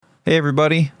Hey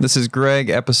everybody, this is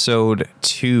Greg, episode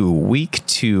 2, week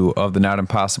 2 of the Not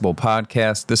Impossible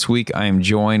podcast. This week I am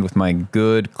joined with my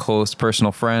good, close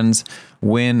personal friends,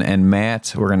 Nguyen and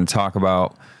Matt. We're going to talk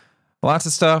about lots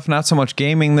of stuff, not so much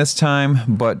gaming this time,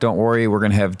 but don't worry, we're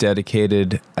going to have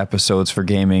dedicated episodes for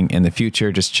gaming in the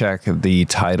future. Just check the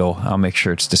title. I'll make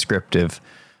sure it's descriptive.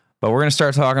 But we're going to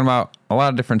start talking about a lot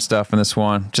of different stuff in this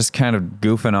one, just kind of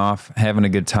goofing off, having a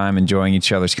good time, enjoying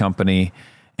each other's company,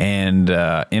 and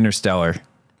Interstellar.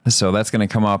 So that's going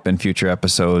to come up in future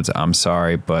episodes. I'm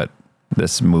sorry, but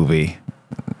this movie,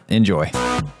 enjoy.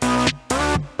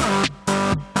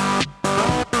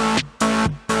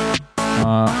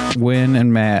 Nguyen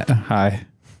and Matt, hi.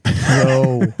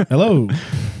 Hello. Hello.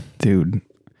 Dude,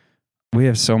 we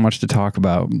have so much to talk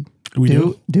about. We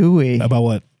do? Do we? About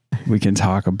what? We can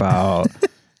talk about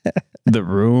The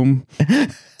Room.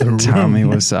 Tommy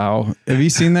Wiseau. Have you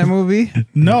seen that movie?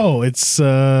 No, it's...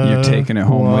 You're taking it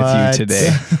home with you today.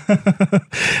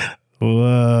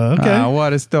 Okay.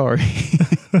 What a story.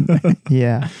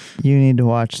 Yeah, you need to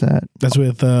watch that. That's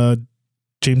with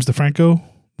James DeFranco?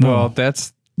 No. Well,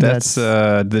 that's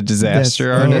the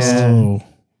Disaster Artist, Oh,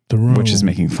 The Room. which is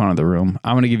making fun of The Room.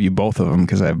 I'm going to give you both of them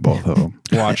because I have both of them.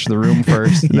 Watch The Room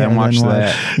first, then watch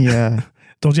that. Yeah.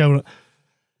 Don't you have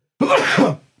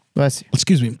it... Bless you.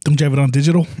 Excuse me. Don't you have it on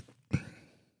digital?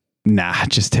 Nah,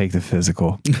 just take the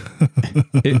physical.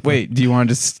 Wait, do you want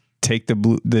to just take the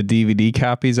DVD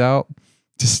copies out?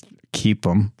 Just keep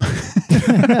them.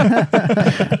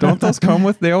 Don't those come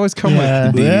with? They always come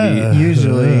with the DVD. Yeah.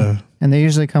 Usually. And they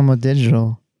usually come with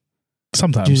digital.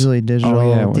 Sometimes. Usually digital, Oh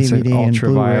yeah, what's DVD it? and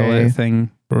Ultraviolet Blu-ray.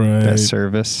 thing. Right. That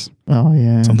service. Oh,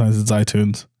 yeah. Sometimes it's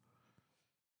iTunes.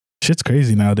 Shit's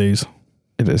crazy nowadays.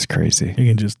 It is crazy. You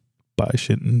can just buy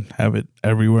shit and have it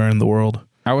everywhere in the world.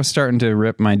 I was starting to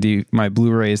rip my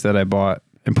Blu-rays that I bought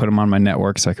and put them on my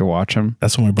network so I could watch them.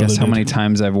 That's what my brother Guess how did. many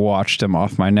times I've watched them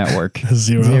off my network?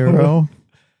 Zero.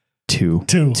 2.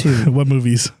 Two. What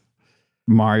movies?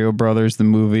 Mario Brothers, the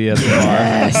movie at the bar.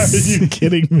 Yes. Are you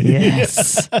kidding me?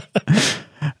 Yes.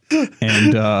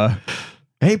 And,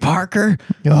 hey, Parker.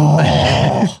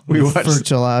 Oh. We watched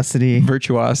Virtuosity.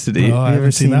 Virtuosity. Oh, I You ever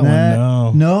haven't seen seen that that?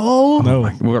 one. No? No.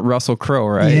 With Russell Crowe,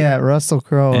 right? Yeah, Russell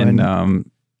Crowe. And,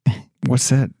 what's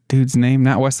that dude's name?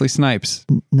 Not Wesley Snipes.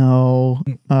 No.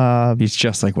 He's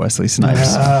just like Wesley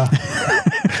Snipes.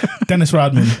 Dennis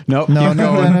Rodman. Nope. No, keep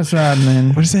no, going. Dennis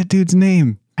Rodman. What is that dude's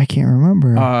name? I can't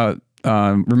remember.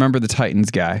 Remember the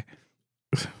Titans guy.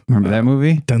 Remember that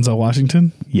movie? Denzel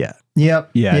Washington. Yeah. Yep.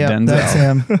 Yeah, Yep, Denzel. that's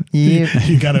him. Yep.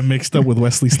 You got it mixed up with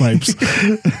Wesley Snipes.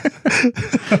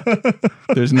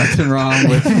 There's nothing wrong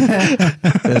with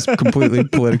that's completely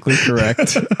politically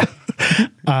correct.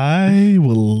 I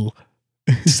will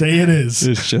say it is.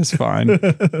 It's just fine.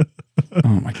 Oh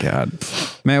my God.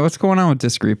 Man, what's going on with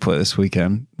Disc Replay this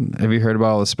weekend? Have you heard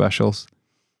about all the specials?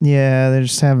 Yeah, they're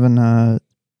just having a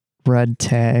red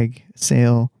tag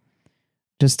sale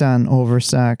just on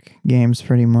overstock games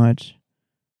pretty much.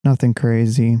 Nothing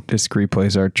crazy. Disc Replay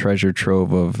is our treasure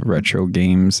trove of retro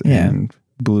games Yeah. and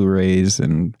Blu-rays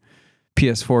and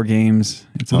PS4 games.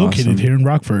 It's Located awesome. here in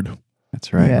Rockford.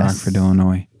 That's right, Yes. Rockford,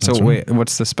 Illinois. That's So right. wait,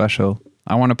 what's the special?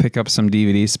 I want to pick up some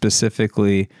DVDs,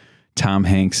 specifically Tom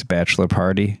Hanks' Bachelor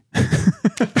Party.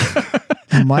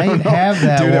 Might have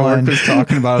that Dude at work one. was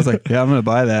talking about it. I was like, yeah, I'm going to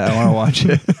buy that. I want to watch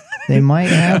it. They might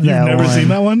have You've that never one. seen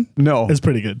that one? No. It's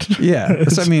pretty good. Yeah.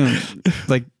 So, I mean,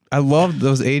 like, I love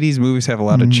those 80s movies have a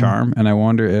lot of charm, and I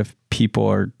wonder if people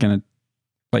are going to,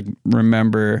 like,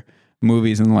 remember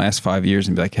movies in the last 5 years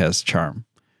and be like, has charm.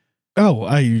 Oh,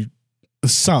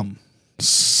 some.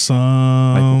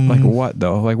 Like what,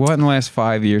 though? Like, what in the last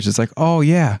 5 years? It's like, oh,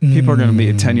 yeah, people are going to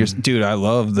be 10 years. Dude, I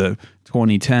love the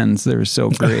 2010s. They were so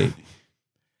great.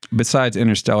 Besides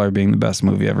Interstellar being the best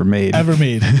movie ever made. Ever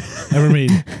made.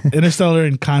 Interstellar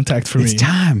and Contact for It's me.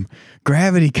 time.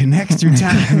 Gravity connects through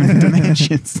time and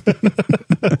dimensions. God,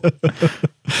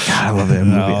 I love that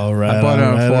movie. All right, I bought it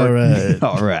on all 4K.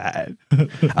 All right.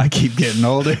 I keep getting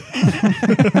older.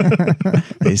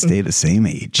 They stay the same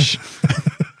age.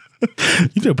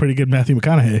 You do a pretty good Matthew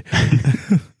McConaughey.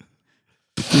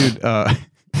 Dude,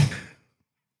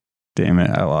 damn it,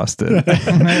 I lost it.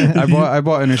 I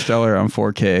bought Interstellar on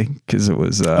 4K because it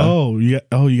was you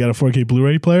got a 4K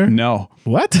Blu-ray player? no.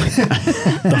 What?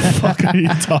 The fuck are you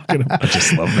talking about? I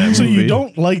just love that movie. So you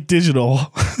don't like digital.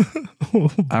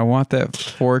 I want that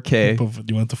 4K But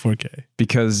you want the 4K.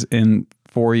 because in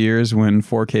 4 years when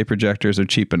 4K projectors are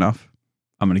cheap enough,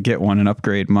 I'm going to get one and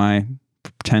upgrade my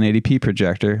 1080p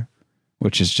projector,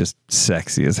 which is just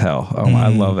sexy as hell. Oh, I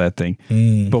love that thing.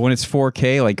 But when it's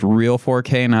 4K, like real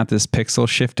 4K, not this pixel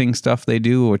shifting stuff they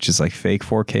do, which is like fake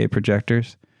 4K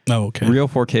projectors, Oh, okay. Real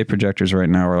 4K projectors right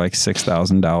now are like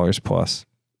 $6,000 plus.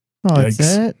 Oh, that's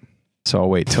Yikes. it? So I'll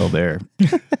wait till they're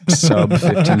sub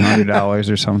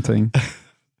 $1,500 or something.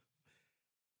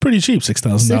 Pretty cheap,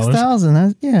 $6,000. 6,000.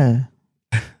 That's, yeah.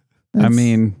 I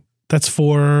mean, That's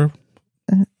for...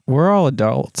 we're all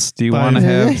adults. Do you But- want to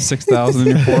have $6,000 in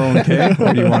your 401k,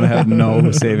 or do you want to have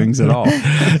no savings at all?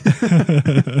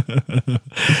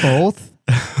 Both?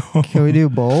 Can we do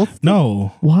both?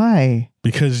 No, Why?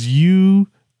 because you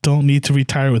don't need to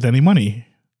retire with any money.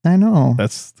 I know.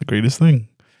 That's the greatest thing.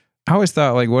 I always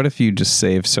thought, like, what if you just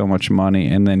save so much money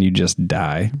and then you just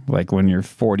die, like when you're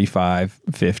 45,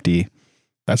 50?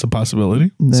 That's a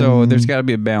possibility. So Then- there's got to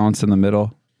be a balance in the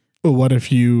middle. But what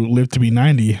if you live to be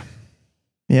 90?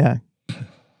 Yeah.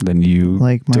 Then you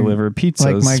Like my, deliver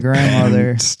pizzas. like my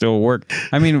grandmother. and still work.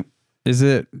 I mean,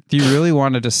 do you really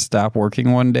want to just stop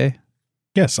working one day?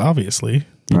 Yes, obviously.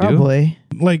 You do? Probably.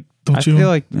 Like, I don't you? feel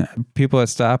like people that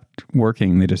stopped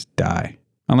working, they just die.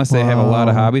 Unless they have a lot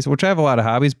of Wow. hobbies, which I have a lot of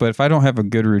hobbies, but if I don't have a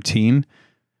good routine,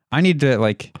 I need to,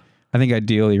 like, I think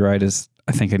ideally, right,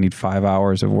 I think I need 5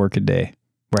 hours of work a day.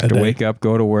 Where I have A to day. wake up,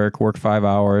 go to work 5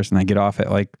 hours, and I get off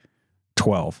at like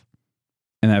 12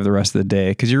 and I have the rest of the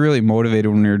day. Cause you're really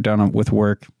motivated when you're done with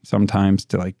work sometimes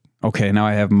to like, okay, now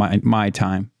I have my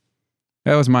time.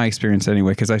 That was my experience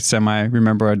anyway. Cause I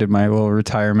remember I did my little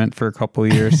retirement for a couple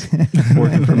of years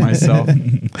working for myself.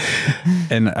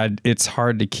 And it's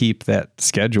hard to keep that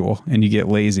schedule and you get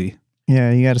lazy.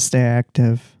 Yeah, you got to stay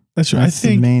active. That's true. That's I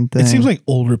think the main thing. it seems like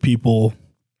older people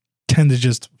tend to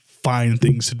just find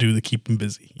things to do to keep them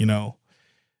busy, you know?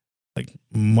 Like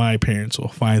my parents will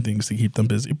find things to keep them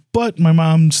busy, but my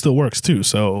mom still works too.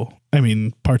 So, I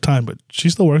mean, part-time, but she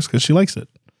still works because she likes it.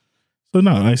 So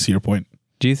no, I see your point.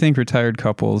 Do you think retired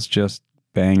couples just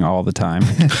bang all the time?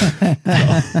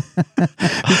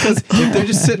 Because if they're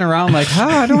just sitting around like,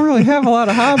 I don't really have a lot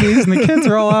of hobbies and the kids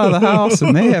are all out of the house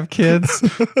and they have kids.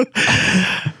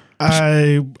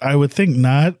 I would think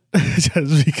not,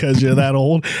 just because you're that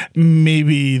old.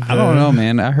 Maybe I don't know,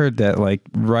 man. I heard that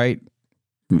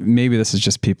maybe this is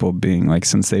just people being like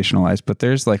sensationalized, but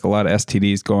there's like a lot of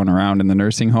STDs going around in the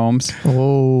nursing homes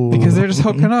Oh. because they're just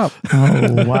hooking up.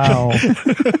 Oh, wow.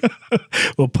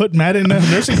 Well, put Matt in a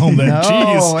nursing home then. No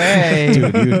Jeez. way.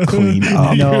 Dude, you'd clean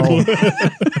up.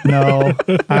 No,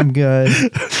 I'm good.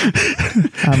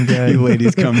 I'm good. You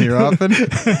ladies come here often.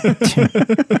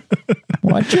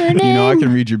 What's your name? You know, I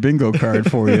can read your bingo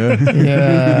card for you.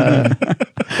 Yeah.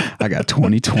 I got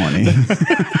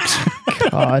 20/20.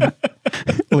 God.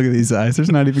 Look at these eyes. There's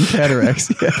not even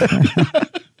cataracts yet.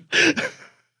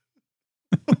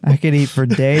 I could eat for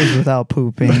days without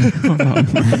pooping.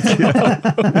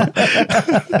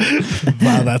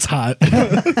 Wow, that's hot.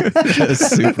 That's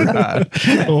super hot.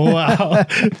 Wow.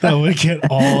 That would get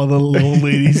all the little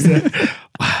ladies there.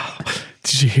 Wow.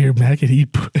 Did you hear Matt can eat?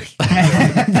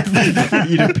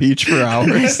 Eat a peach for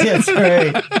hours. That's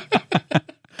right. I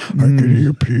could eat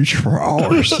a peach for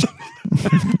hours.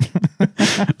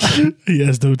 He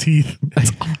has no teeth.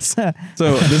 So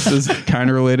this is kind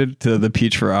of related to the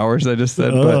peach for hours I just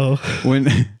said. Oh.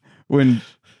 But when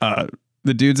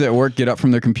the dudes at work get up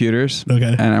from their computers,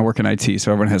 Okay. and I work in IT,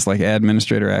 so everyone has like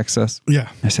administrator access. Yeah.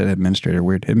 I said administrator,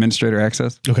 weird. Administrator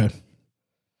access. Okay.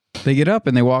 They get up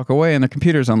and they walk away and their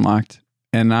computer's unlocked.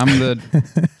 And I'm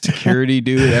the security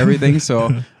dude, everything.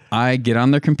 So I get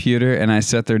on their computer and I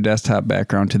set their desktop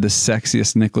background to the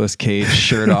sexiest Nicolas Cage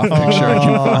shirt off picture I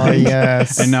can Oh, find.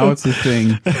 yes. And now it's a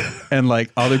thing. And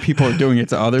like other people are doing it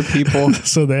to other people.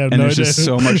 So they have And no there's idea. just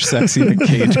so much sexy Nick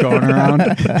Cage going around.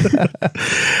 And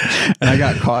I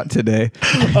got caught today.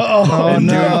 Oh, And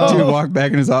no. dude walked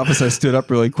back in his office. I stood up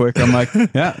really quick. I'm like,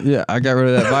 yeah, I got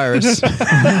rid of that virus.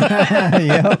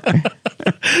 Yep.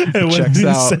 And what Checks did he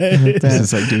out. say? This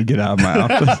is like, dude, get out of my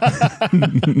office.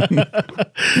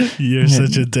 You're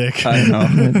such a dick. I know.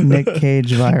 Nick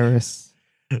Cage virus.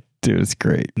 Dude, it's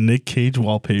great. Nick Cage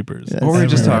wallpapers. Yeah. What were we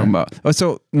just everywhere. talking about? Oh,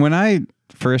 so when I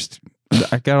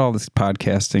got all this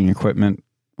podcasting equipment,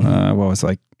 what was it,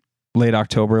 like late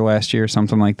October last year,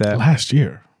 something like that. Last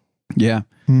year. Yeah.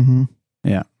 Mm-hmm.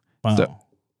 Wow.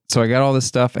 So I got all this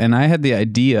stuff and I had the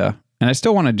idea, and I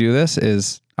still want to do this,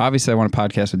 is obviously I want to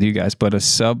podcast with you guys, but a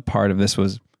sub part of this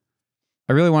was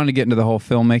I really wanted to get into the whole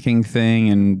filmmaking thing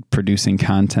and producing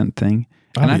content thing.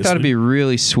 And I thought it'd be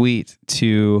really sweet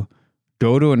to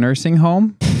go to a nursing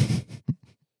home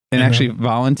and actually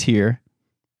volunteer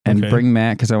and Okay. bring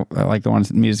Matt, because I like want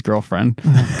to meet his girlfriend.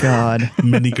 Oh, God.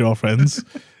 many girlfriends.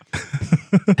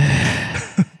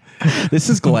 This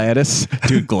is Gladys.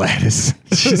 Dude, Gladys.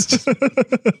 She's just put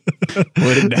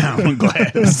it down,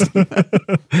 Gladys.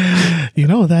 You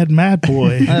know that Matt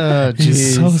boy. Oh,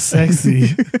 He's so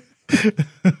sexy.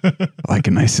 Like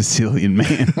a nice Sicilian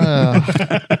man.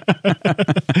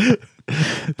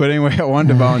 But anyway, I wanted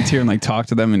to volunteer and like talk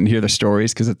to them and hear their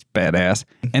stories because it's badass.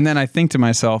 And then I think to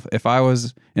myself, if I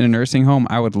was in a nursing home,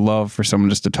 I would love for someone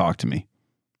just to talk to me.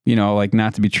 You know, like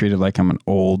not to be treated like I'm an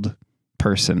old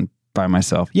person by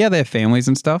myself. Yeah, they have families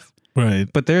and stuff. Right.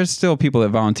 But there's still people that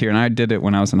volunteer. And I did it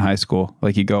when I was in high school.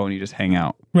 Like you go and you just hang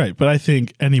out. Right. But I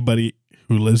think anybody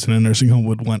who lives in a nursing home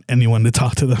would want anyone to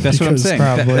talk to them. That's what I'm saying.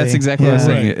 Probably. That's exactly what I'm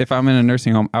saying. Right. If I'm in a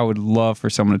nursing home, I would love for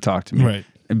someone to talk to me. Right.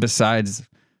 And besides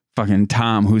fucking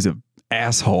Tom, who's a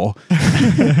asshole.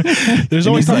 There's And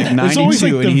always he's like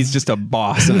 92 and the, he's just a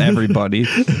boss of everybody.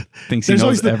 Thinks he there's knows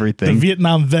always everything. the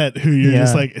Vietnam vet who you're Yeah.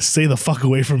 just like, stay the fuck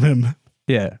away from him.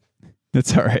 Yeah.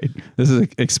 It's all right. This is an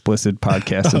explicit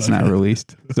podcast. It's not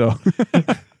released. So,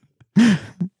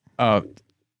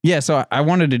 yeah, so I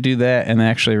wanted to do that and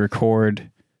actually record.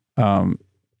 Come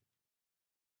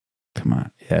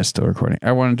on. Yeah, it's still recording.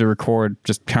 I wanted to record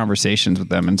just conversations with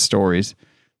them and stories.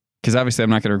 Because obviously I'm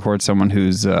not going to record someone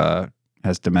who's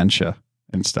has dementia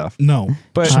and stuff. No.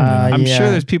 But I'm yeah.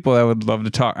 sure there's people that would love to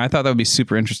talk. I thought that would be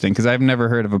super interesting because I've never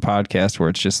heard of a podcast where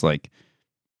it's just like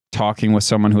talking with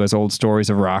someone who has old stories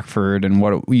of Rockford and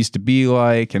what it used to be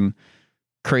like and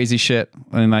crazy shit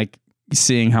and like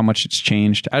seeing how much it's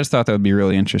changed. I just thought that would be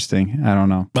really interesting. I don't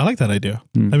know. I like that idea.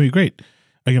 Hmm. That'd be great.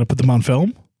 Are you going to put them on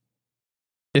film?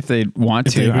 If they want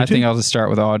If they to, agree I think to? I'll just start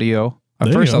with audio. At There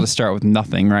you first, go. I'll just start with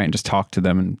nothing, right? And just talk to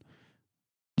them and,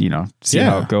 you know, see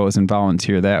how Yeah. it goes and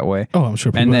volunteer that way. Oh, I'm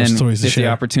sure people And have then stories to if the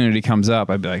share. opportunity comes up,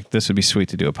 I'd be like, this would be sweet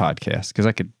to do a podcast because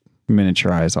I could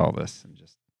miniaturize all this and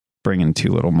just bring in 2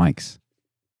 little mics.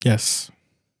 Yes.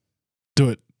 Do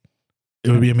it.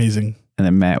 It would be amazing. And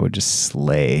then Matt would just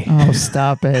slay. Oh,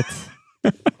 stop it.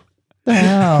 The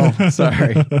hell?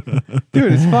 Sorry.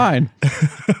 Dude, it's fine.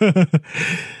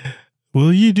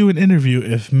 Will you do an interview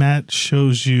if Matt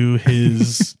shows you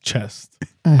his chest?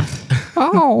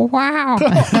 Oh, wow.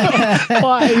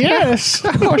 Why, yes.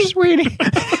 Oh, sweetie.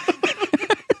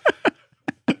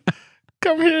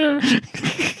 Come here.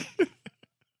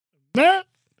 Matt.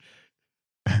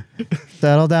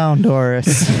 Settle down,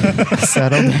 Doris.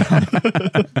 Settle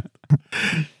down.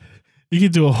 You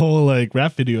could do a whole like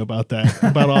rap video about that,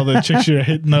 about all the chicks you're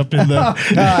hitting up in the,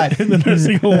 Oh, God. in the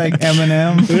nursing home. Like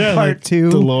Eminem, Yeah, part like 2.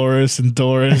 Dolores and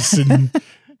Doris and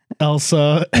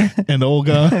Elsa and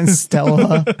Olga. And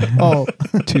Stella. Oh,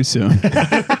 Too soon.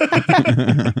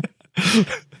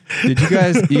 Did you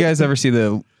guys ever see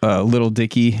the Little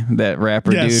Dicky, that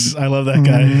rapper Yes, dude? I love that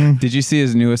guy. mhm. Did you see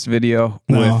his newest video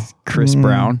No. with Chris Mm.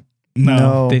 Brown?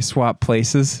 No. They swap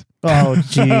places. Oh,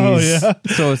 jeez. Oh, yeah.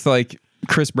 So it's like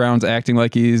Chris Brown's acting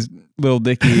like he's Little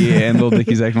Dicky and Little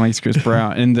Dicky's acting like he's Chris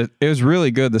Brown. And it was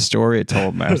really good, the story it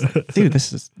told me. I was like, dude,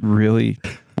 this is really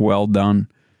well done.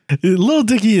 Lil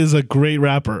Dicky is a great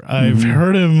rapper. I've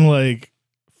heard him like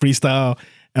freestyle,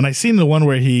 and I seen the one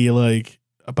where he like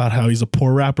about how he's a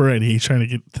poor rapper and he's trying to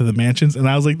get to the mansions, and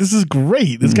I was like, this is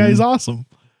great. This guy is awesome.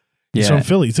 He's Yeah. from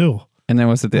Philly too. And then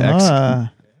was it the ex?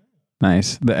 Ah.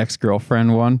 Nice. The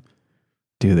ex-girlfriend one.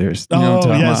 Dude, there's you know what I'm Oh,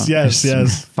 talking yes, about? yes, There's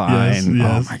yes. some Fine. Yes,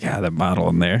 yes. Oh my God, that model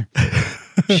in there.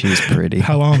 She's pretty.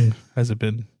 How long has it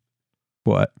been?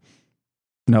 What?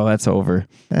 No, that's over.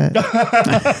 So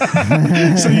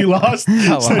you lost.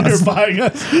 I So you're lost. buying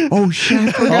us. Oh shit,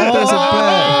 I forgot there's a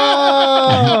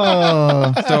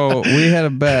Oh. bet. So we had a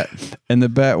bet, and the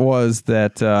bet was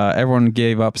that everyone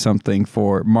gave up something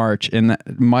for March. And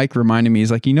Mike reminded me,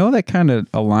 he's like, you know, that kind of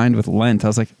aligned with Lent. I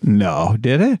was like, no,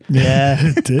 did it? Yeah.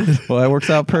 It did. Well, that works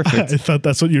out I perfect. thought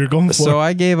that's what you were going for. So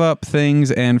I gave up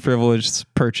things and frivolous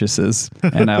purchases,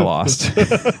 and I lost.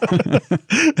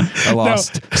 I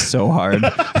lost so hard.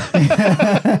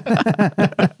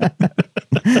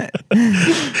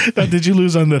 Now, did you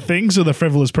lose on the things or the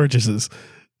frivolous purchases?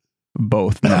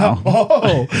 Both now.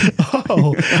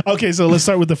 Oh. Okay, so let's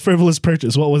start with the frivolous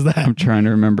purchase. What was that? I'm trying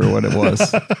to remember what it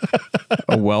was.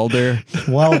 A welder.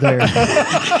 Welder.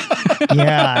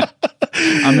 Yeah.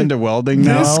 I'm into welding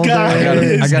now. This guy I got a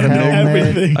is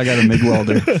everything. I got a MIG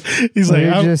welder. He's like,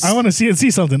 We're I just- want to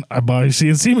CNC something. I buy a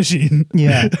CNC machine.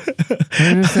 Yeah.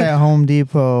 We're just at Home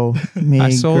Depot. Me, I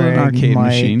sold Greg, an arcade Mike.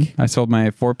 machine. I sold my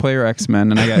 4-player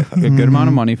X-Men, and I got a good amount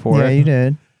of money for Yeah, it. you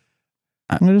did.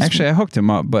 Actually, I hooked him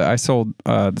up, but I sold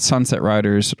the Sunset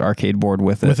Riders arcade board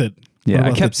with it. With it. Yeah, What I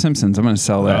about kept Simpsons. I'm going to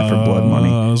sell that for blood money.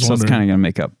 I was So it's wondering. kind of going to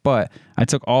make up. But I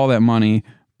took all that money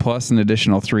plus an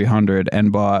additional $300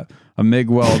 and bought a MIG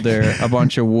welder, a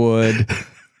bunch of wood,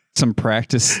 some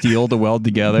practice steel to weld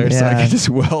together, so I Yeah. could just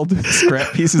weld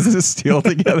scrap pieces of steel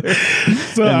together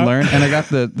and learn. And I got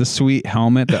the sweet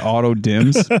helmet that auto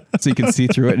dims, so you can see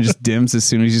through it and just dims as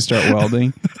soon as you start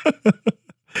welding.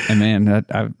 And man,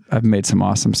 I've made some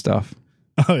awesome stuff.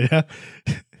 Oh yeah.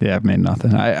 Yeah, I've made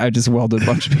nothing. I just welded a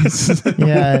bunch of pieces.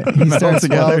 Yeah, he starts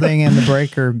welding and the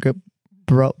breaker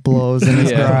blows in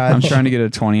his garage. I'm trying to get a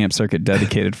 20 amp circuit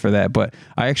dedicated for that, but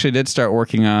I actually did start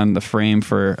working on the frame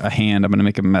for a hand. I'm going to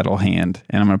make a metal hand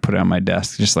and I'm going to put it on my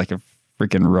desk just like a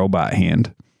freaking robot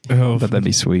hand. Oh, But that'd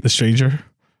be sweet. The stranger,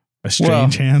 a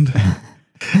strange hand.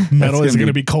 Metal is going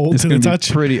to be cold to the touch.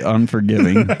 Be pretty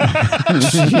unforgiving.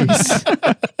 Jeez.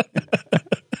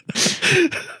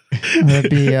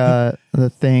 That'd be the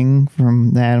Thing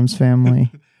from the Addams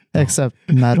Family, except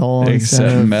metal.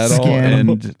 Except metal skin.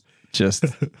 and just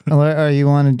Or you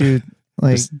want to do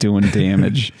like just doing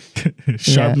damage.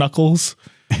 Sharp knuckles.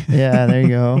 Yeah, there you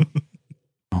go.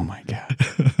 Oh my God.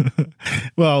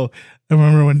 Well, I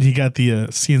remember when he got the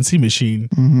CNC machine,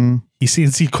 Mm-hmm. he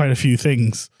CNC'd quite a few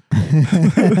things.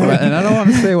 And I don't want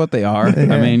to say what they are.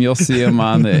 I mean, you'll see them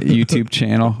on the YouTube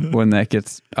channel when that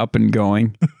gets up and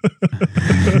going.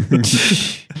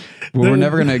 We're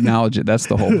never going to acknowledge it. That's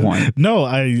the whole point. No,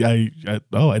 I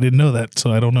didn't know that,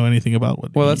 so I don't know anything about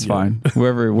what. Well, that's fine.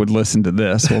 Whoever would listen to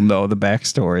this will know the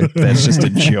backstory. That's just a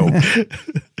joke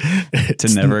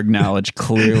to never acknowledge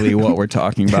clearly what we're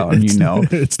talking about, and you know.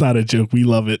 It's not a joke. We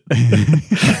love it.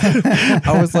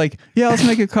 I was like, yeah, let's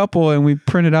make a couple, and we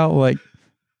printed out like,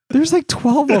 there's like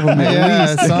 12 of them at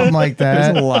least. Something like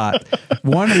that. There's a lot.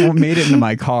 One made it into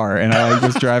my car, and I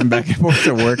was driving back and forth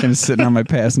to work and sitting on my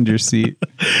passenger seat.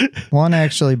 One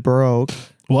actually broke.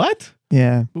 What?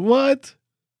 Yeah. What?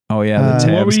 Oh yeah, the tabs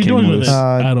What were you came doing with loose. it?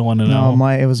 I don't want to know. No,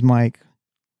 it was Mike.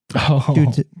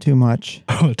 Oh. Too much.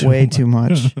 Oh, Way too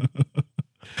much.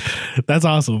 That's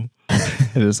awesome.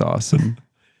 It is awesome.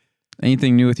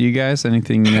 Anything new with you guys?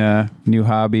 Anything new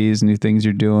hobbies, new things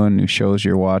you're doing, new shows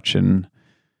you're watching,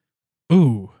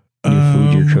 Ooh. new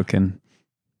food you're cooking?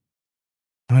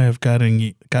 I have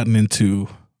gotten into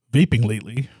vaping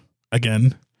lately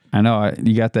again. I know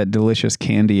you got that delicious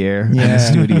candy air in Yeah. the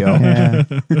studio. Yeah.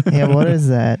 Yeah, what is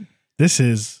that? This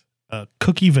is a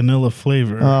cookie vanilla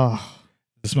flavor. Oh,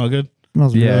 Does it smell good?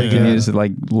 smells Yeah, really you can good. just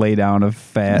like lay down a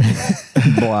fat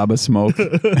blob of smoke.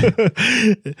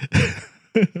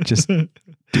 Just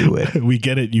do it. We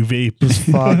get it. You vape. Just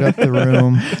fog up the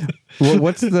room.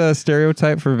 What's the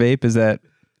stereotype for vape? Is that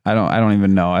I don't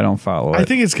even know. I don't follow it. I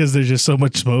think it's because there's just so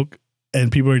much smoke,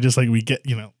 and people are just like, we get,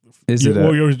 Is you're, it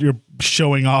or you're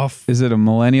showing off. is it a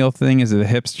millennial thing? Is it a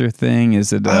hipster thing?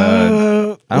 Is it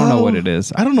I don't know what it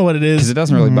is. I don't know what it Because is. it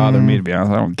doesn't really bother me, to be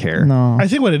honest. I don't care. No. I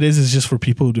think what it is just for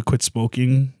people to quit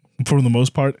smoking for the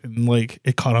most part, and like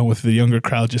it caught on with the younger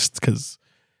crowd just because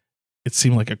it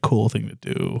seemed like a cool thing to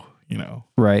do.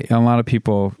 Right. And a lot of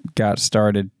people got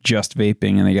started just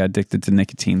vaping and they got addicted to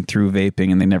nicotine through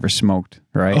vaping and they never smoked.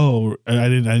 Right. Oh, I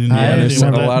didn't. I know yeah, there's anything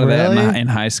a about lot of that Really? in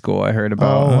high school. I heard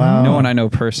about. Oh, wow. No one I know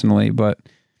personally, but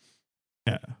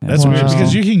Yeah, that's Wow. weird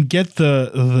because you can get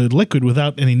the liquid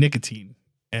without any nicotine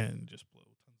and just blow.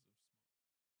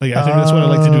 Like I think that's what I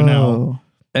like to do now. Oh.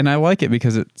 and I like it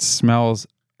because it smells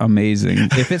amazing.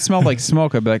 If it smelled like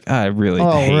smoke, I'd be like, I really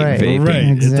hate right. vaping. Right.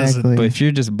 It doesn't- Exactly. But if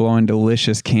you're just blowing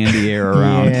delicious candy air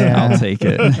around, Yeah. I'll take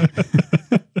it.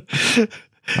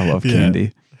 I love Yeah.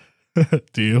 candy.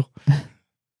 Do you?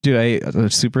 Dude, I ate a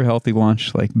super healthy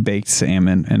lunch, like baked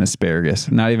salmon and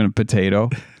asparagus, not even a potato.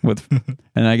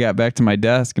 And I got back to my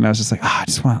desk and I was just like, I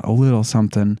just want a little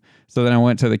something. So then I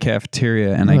went to the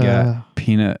cafeteria and I got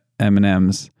peanut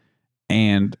M&Ms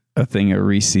and a thing of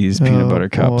Reese's peanut butter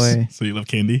cups. Boy. So you love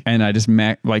candy? And I just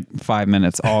like 5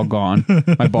 minutes, all gone.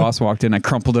 My boss walked in, I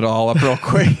crumpled it all up real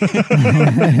quick.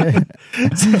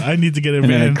 So I need to get a And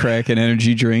then van. I crack an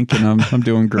energy drink and I'm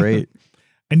doing great.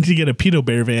 I need to get a Pedo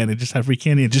Bear van and just have free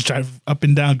candy and just drive up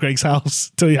and down Greg's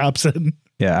house till he hops in.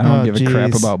 Yeah, I don't Oh, give a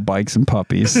crap geez. about bikes and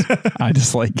puppies. I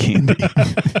just like candy.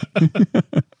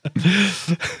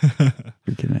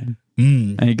 Freaking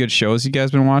A. Any good shows you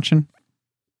guys been watching?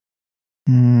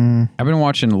 Mm. I've been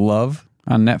watching Love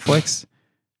on Netflix.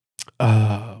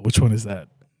 Which one is that?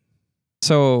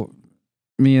 So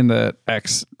me and the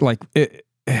ex, like,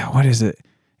 what is it?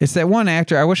 It's that one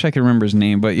actor. I wish I could remember his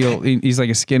name, but he's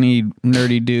like a skinny,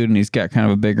 nerdy dude, and he's got kind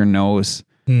of a bigger nose.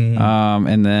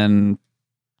 And then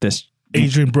this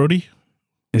Adrian Brody?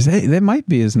 is that might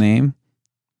be his name.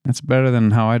 That's better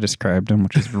than how I described him,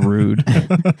 which is rude.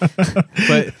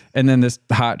 And then this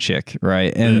hot chick,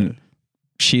 right? And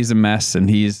she's a mess, and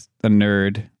he's a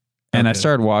nerd. And I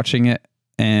started watching it,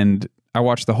 and I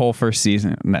watched the whole first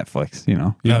season of Netflix.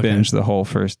 You Okay. binge the whole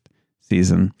first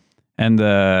season. And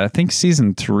I think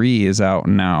season 3 is out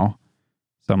now.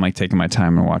 So I'm like taking my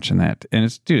time and watching that.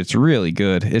 And it's really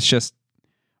good. It's just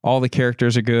all the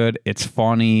characters are good. It's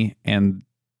funny and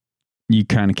you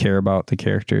kind of care about the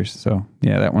characters. So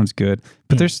yeah, that one's good.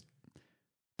 But there's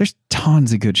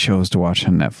tons of good shows to watch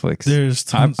on Netflix. There's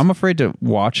tons. I'm afraid to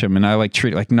watch them, and I like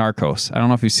treat it like Narcos. I don't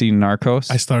know if you've seen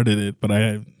Narcos. I started it, but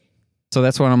So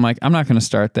that's when I'm like, I'm not going to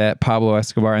start that. Pablo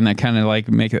Escobar, and that kind of like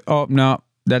make it, oh, no,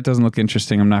 that doesn't look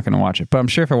interesting. I'm not going to watch it. But I'm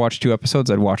sure if I watched 2 episodes,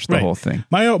 I'd watch the whole thing.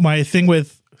 My thing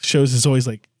with shows is always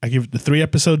like, I give it the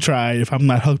 3-episode try. If I'm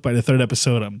not hooked by the 3rd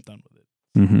episode, I'm done with it.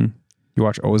 Mm-hmm. You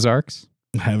watch Ozarks?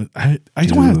 I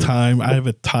don't have time. I have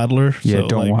a toddler. Yeah, so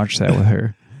don't watch that with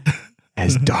her.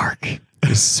 It's dark.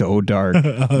 It's so dark.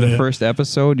 The first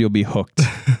episode, you'll be hooked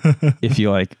if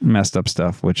you like messed up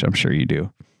stuff, which I'm sure you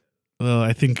do. Well,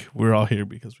 I think we're all here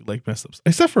because we like messed up stuff.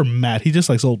 Except for Matt. He just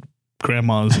likes old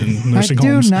grandmas in nursing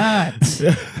homes. I do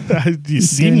not. You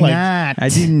seem like... I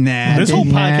do not. This whole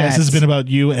podcast has been about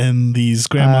you and these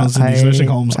grandmas in these nursing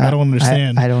homes. I don't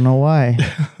understand. I don't know why.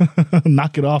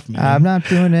 Knock it off, man. I'm not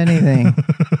doing anything.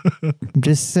 I'm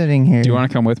just sitting here. Do you want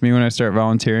to come with me when I start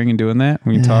volunteering and doing that?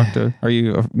 When you talk to... Are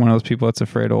you one of those people that's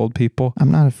afraid of old people?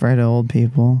 I'm not afraid of old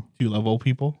people. Do you love old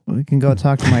people? We can go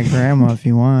talk to my grandma if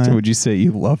you want. So would you say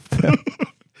you love them?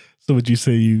 So would you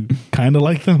say you kind of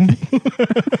like them?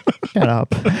 Shut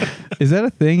up. Is that a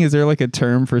thing? Is there like a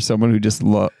term for someone who just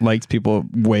likes people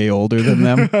way older than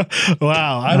them?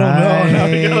 Wow, I don't know.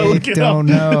 Now we gotta look it don't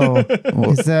know.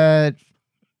 Is that...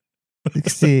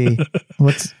 Let's see.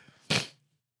 What's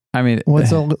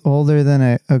older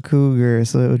than a cougar?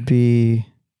 So it would be...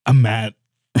 A Matt.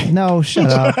 No, shut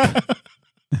up.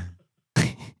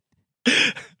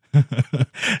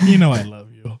 You know I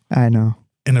love you. I know.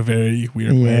 In a very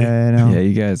weird way. Yeah, I know. Yeah,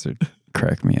 you guys are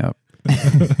crack me up.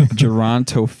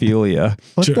 Gerontophilia.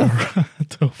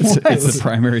 It's the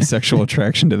primary sexual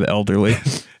attraction to the elderly.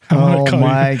 Oh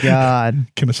my God.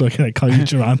 Can I call you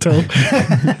Geronto?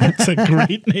 It's a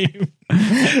great name.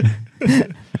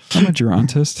 I'm a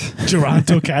gerontist.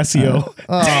 Geronto Cassio.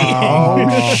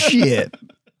 Oh, shit.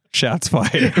 Shots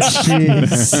fired.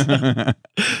 Jeez.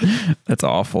 That's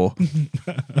awful.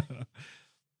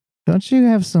 Don't you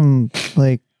have some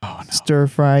stir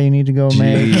fry you need to go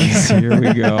make? Here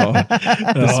we go.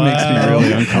 This makes me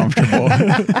really uncomfortable.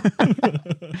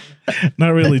 Not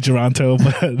really Geronto,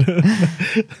 but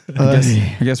I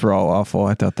guess we're all awful.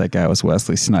 I thought that guy was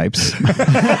Wesley Snipes.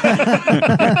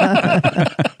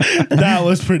 That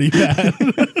was pretty bad.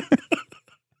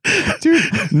 Dude,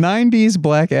 90s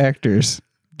black actors.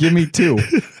 Give me 2.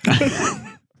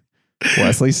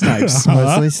 Wesley Snipes.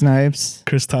 Wesley Snipes.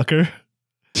 Chris Tucker.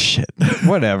 Shit.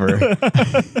 Whatever.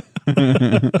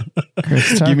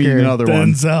 Chris Tucker. Give me another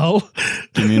one. Denzel.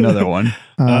 Give me another one.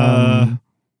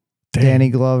 Danny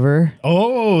Glover.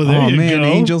 Oh, there you man, go.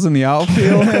 Angels in the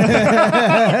Outfield.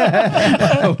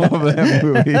 I love that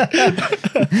movie.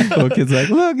 Little kid's like,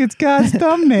 look, it's God's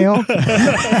thumbnail.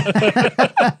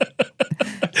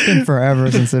 It's been forever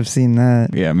since I've seen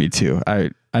that. Yeah, me too.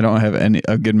 I don't have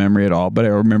a good memory at all, but I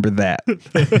remember that.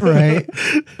 Right?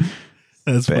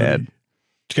 That's bad. Funny.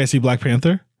 Did you guys see Black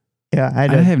Panther? Yeah, I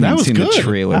did. I haven't That even was seen good. the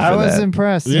trailer for that. I was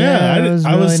impressed. Yeah, it was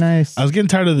really nice. I was getting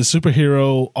tired of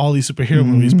the all these superhero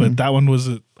movies, but that one was.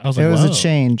 I was like, it was wow. a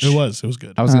change. It was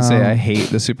good. I was gonna say I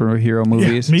hate the superhero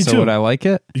movies. me so too. would I like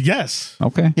it? Yes.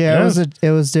 Okay. Yeah, it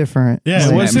was different. Yeah,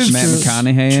 It it was wasn't Matt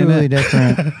McConaughey in truly it.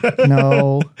 different.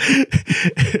 No,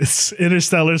 It's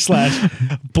Interstellar /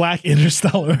 Black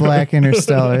Interstellar. Black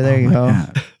Interstellar. There you go.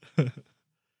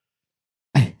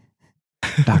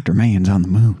 Dr. Man's on the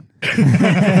moon.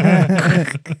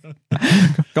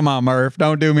 Come on, Murph.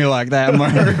 Don't do me like that,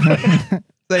 Murph.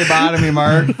 Say bye to me,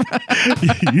 Murph.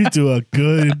 You do a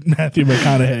good Matthew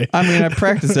McConaughey. I mean, I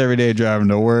practice every day driving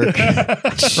to work.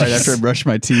 Right after I brush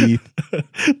my teeth.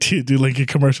 Do you do Lincoln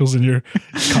commercials in your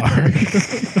car?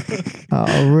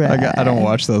 All right. I don't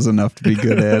watch those enough to be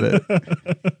good at it.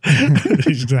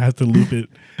 You're just gonna have to loop it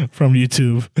from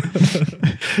YouTube.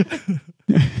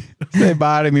 Say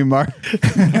bye to me, Mark.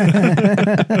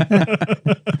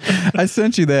 I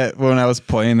sent you that when I was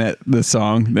playing the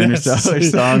song, the Interstellar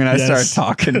song, and I started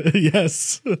talking.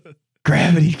 Yes.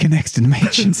 Gravity connects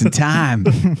dimensions and time.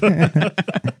 It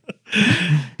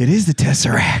is the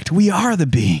Tesseract. We are the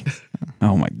beings.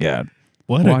 Oh my God.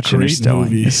 What a great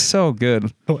movie. It's so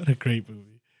good. What a great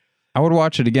movie. I would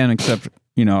watch it again, except,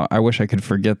 I wish I could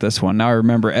forget this one. Now I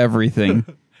remember everything.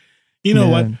 You know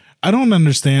what? I don't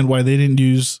understand why they didn't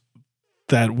use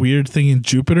that weird thing in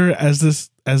Jupiter as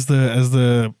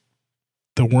the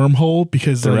wormhole,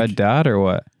 because The red dot or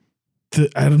what?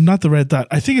 not the red dot.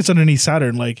 I think it's underneath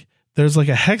Saturn. Like there's like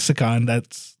a hexagon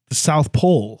that's the South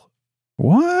Pole.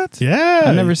 What? Yeah.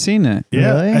 I've never seen it.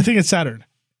 Yeah. Really? I think it's Saturn.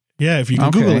 Yeah, if you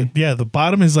can Google it. Yeah, the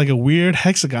bottom is like a weird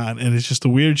hexagon and it's just a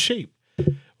weird shape.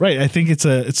 Right. I think it's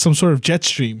some sort of jet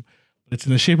stream. It's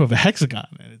in the shape of a hexagon.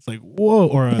 And it's like, whoa,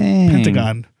 or a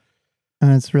pentagon.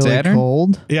 And it's really Saturn?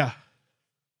 cold. Yeah.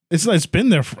 It's been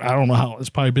there for, I don't know how. It's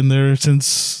probably been there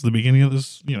since the beginning of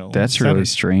this, That's Saturn. really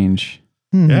strange.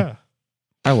 Yeah.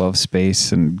 I love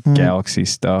space and galaxy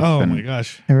stuff. Oh and my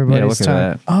gosh. Everybody's look at talking.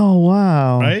 that. Oh,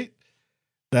 wow. Right?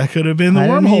 That could have been the I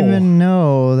wormhole. didn't even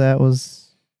know that was.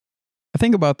 I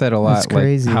think about that a lot. That's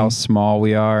crazy. Like how small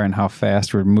we are and how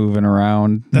fast we're moving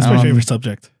around. That's my favorite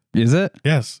subject. Is it?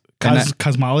 Yes. And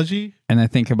Cosmology. And I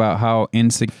think about how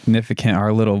insignificant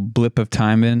our little blip of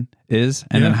time is,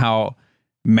 and then how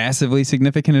massively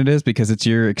significant it is because it's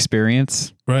your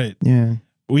experience. Right. Yeah.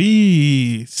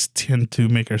 We tend to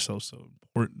make ourselves so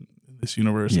important in this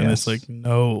universe. And it's Yes. like,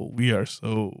 no,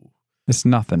 It's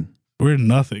nothing. we're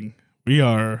nothing. We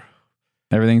are.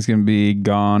 Everything's going to be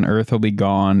gone. Earth will be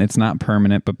gone. It's not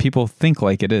permanent, but people think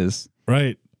like it is.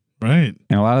 Right. Right.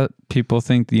 And a lot of people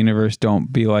think the universe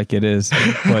don't be like it is,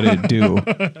 but it do.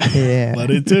 Yeah.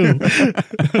 But it do.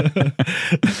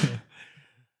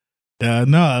 Yeah,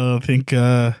 no, I don't think.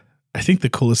 I think the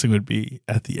coolest thing would be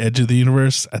at the edge of the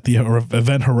universe, at the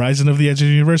event horizon of the edge of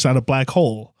the universe, not a black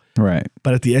hole, Right.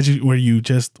 but at the edge of, where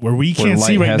we can't light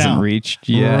see right hasn't now. reached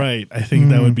yet. Right. I think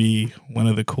that would be one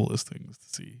of the coolest things to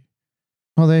see.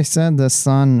 Well, they said the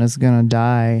sun is going to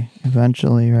die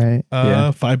eventually, right?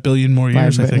 5 billion more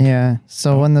years, I think. Yeah.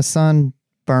 So when the sun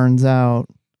burns out,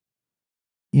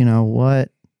 what?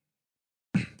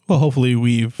 Well, hopefully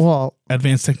we've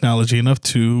advanced technology enough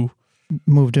to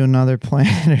move to another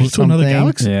planet or move to something. another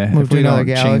galaxy. Yeah. Move If to we another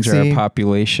don't change our galaxy.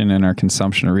 population and our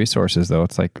consumption of resources, though,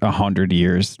 it's like 100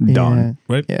 years done.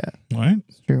 Right? Yeah. Right?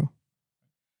 It's true.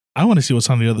 I want to see what's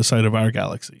on the other side of our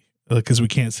galaxy because we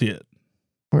can't see it.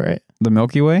 Right. The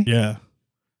Milky Way? Yeah.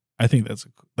 I think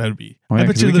that'd be. Oh, yeah, I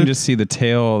bet 'cause you we can just see the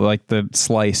tail, like the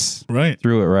slice right.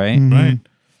 through it, right? Mhm. Right.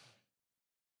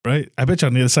 Right. I bet you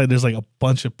on the other side there's like a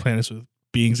bunch of planets with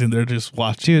beings in there just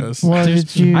watching Dude, us. Well, There's-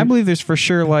 did you? I believe there's for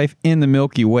sure life in the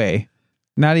Milky Way,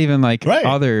 not even like Right.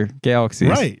 other galaxies.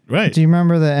 Right. Right. Do you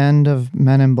remember the end of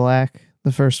Men in Black,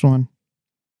 the first one?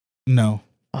 No.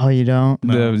 Oh, you don't?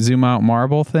 No. The zoom out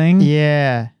marble thing?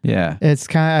 Yeah. Yeah. It's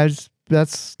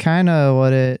that's kind of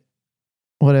what it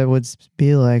would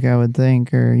be like, I would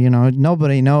think, or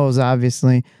nobody knows.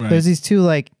 Obviously, Right. there's these two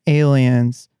like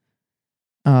aliens.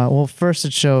 Well, first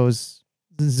it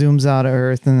zooms out of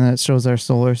Earth, and then it shows our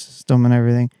solar system and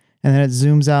everything, and then it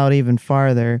zooms out even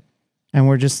farther, and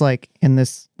we're just like in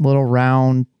this little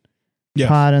round Yeah.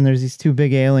 pod, and there's these two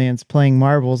big aliens playing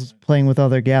marbles, playing with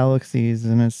other galaxies,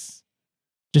 and it's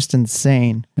just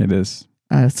insane. It is.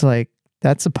 It's like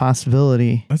that's a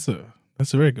possibility. That's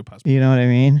a very good possibility. You know what I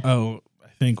mean? Oh, I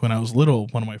think when I was little,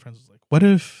 one of my friends was like, "What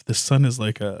if the sun is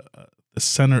like the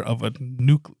center of an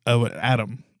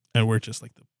atom, and we're just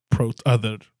like the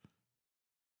other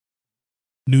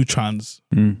neutrons?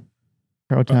 Mm.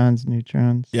 Protons,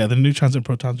 neutrons. Yeah, the neutrons and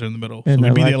protons are in the middle. And so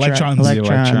we'd be the electron- electrons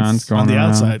The electrons going on the around.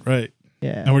 outside, right?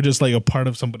 Yeah. And we're just like a part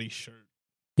of somebody's shirt.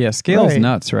 Yeah, scale's Right.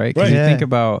 nuts, right? Because Right. you Yeah. think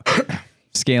about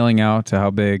scaling out to how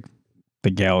big the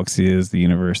galaxy is, the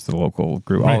universe, the local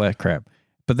group, all Right. that crap.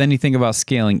 But then you think about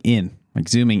scaling in, like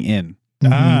zooming in, Mhm.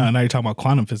 Now you're talking about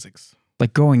quantum physics.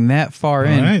 like going that far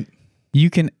in, Right. you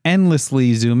can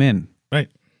endlessly zoom in. Right.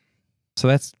 So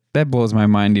that blows my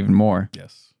mind even more.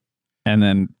 Yes. And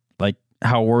then like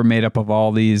how we're made up of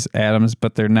all these atoms,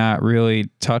 but they're not really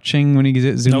touching when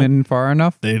you zoom Nope. in far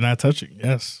enough. They're not touching.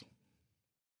 Yes.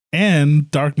 And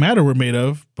dark matter we're made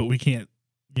of, but we can't,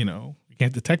 we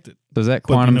can't detect it. So is that But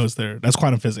we quantum? know it's there. That's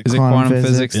quantum physics. Is it Quantum quantum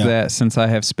physics? physics Yeah. that since I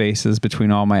have spaces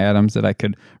between all my atoms that I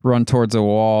could run towards a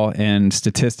wall and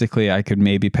statistically I could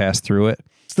maybe pass through it?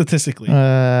 Statistically.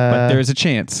 But there's a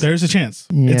chance. There's a chance.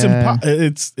 Yeah.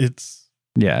 It's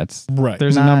Yeah, it's right.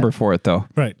 there's a Not- number for it though.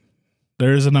 Right.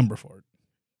 There is a number for it.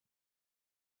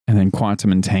 And then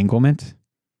quantum entanglement.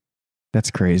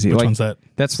 That's crazy. Which like one's that?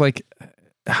 that's like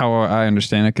how I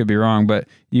understand it, could be wrong, but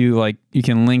you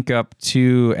can link up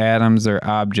two atoms or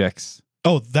objects.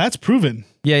 Oh, that's proven.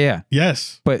 Yeah.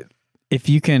 Yes. But if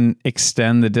you can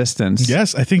extend the distance,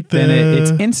 Yes. I think then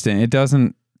it's instant. It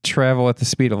doesn't travel at the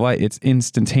speed of light. It's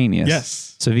instantaneous.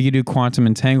 yes. So if you could do quantum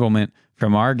entanglement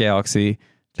from our galaxy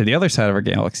to the other side of our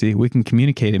galaxy, we can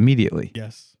communicate immediately,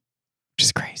 Yes. which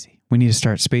is crazy. We need to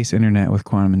start space internet with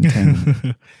quantum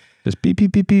entanglement. Just beep,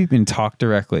 beep, beep, beep, and talk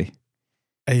directly.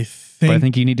 I But I think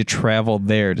think you need to travel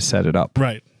there to set it up.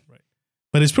 right.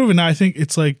 But it's proven now. I think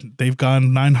it's like they've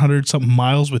gone 900 something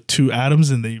miles with two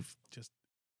atoms and they've just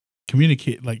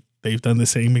communicate, like they've done the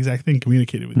same exact thing,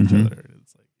 communicated with each other.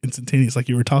 It's like instantaneous, like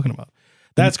you were talking about.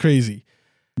 That's crazy.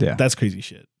 Yeah. That's crazy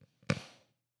shit.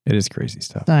 It is crazy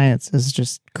stuff. Science is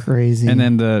just crazy. And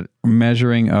then the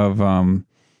measuring of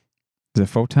is it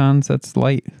photons? That's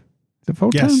light. Is it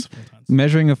photons? Yes.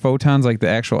 Measuring of photons, like the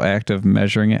actual act of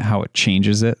measuring it, how it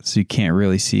changes it, so you can't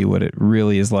really see what it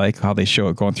really is like. How they show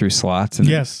it going through slots and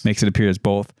Yes. makes it appear as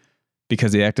both,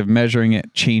 because the act of measuring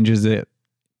it changes it.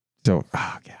 So,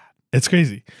 oh god, It's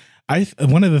crazy.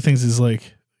 One of the things is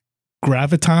like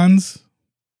gravitons.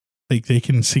 Like they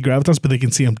can see gravitons, but they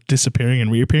can see them disappearing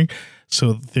and reappearing.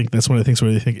 So I think that's one of the things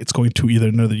where they think it's going to either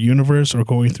another universe or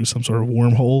going through some sort of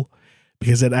wormhole,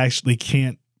 because it actually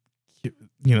can't,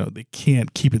 they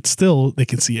can't keep it still. They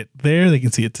can see it there. They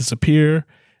can see it disappear.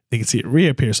 They can see it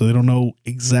reappear. So they don't know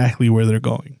exactly where they're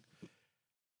going.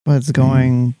 but it's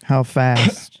going how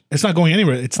fast? It's not going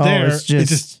anywhere. It's there.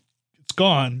 It's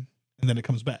gone, and then it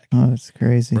comes back. Oh, it's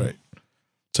crazy. Right.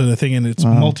 So the thing, and it's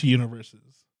Wow. multi-universes,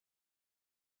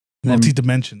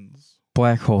 multi-dimensions.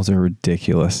 black holes are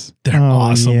ridiculous. They're Oh,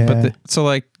 awesome. yeah.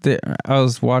 But I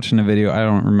was watching a video. I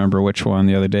don't remember which one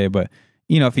the other day, but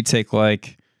if you take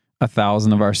like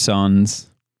 1,000 of our suns,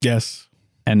 Yes.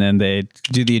 and then they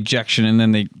do the ejection, and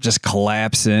then they just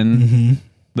collapse in. Mm-hmm.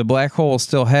 The black holes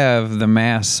still have the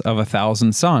mass of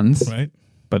 1,000 suns, Right.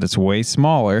 but it's way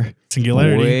smaller,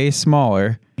 Singularity. way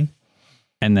smaller,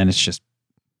 and then it's just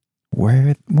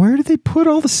where do they put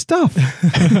all the stuff?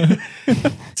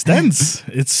 It's dense.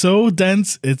 It's so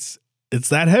dense. It's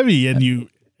that heavy, and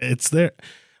it's there.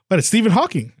 But it's Stephen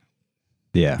Hawking.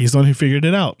 Yeah, He's the one who figured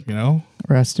it out.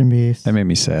 Rest in peace. that made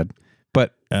me sad.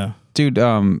 But Yeah. dude,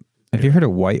 have you heard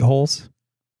of white holes?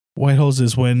 White holes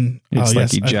is when It's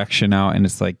like yes, ejection out, and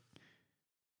it's like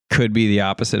could be the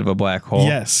opposite of a black hole.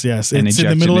 Yes. and It's in the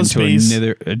ejected middle of into space.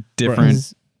 a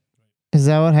different. Is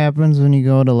that what happens when you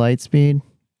go to light speed?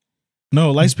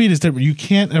 No, light speed is different. You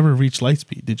can't ever reach light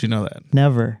speed. Did you know that?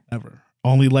 Never. Ever.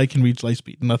 Only light can reach light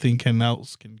speed. Nothing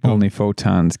else can go. Only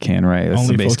photons can, right? That's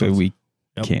Only basically photons. we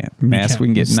Yep. can't. Mass can't. we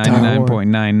can get Star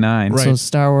 99.99. Right. So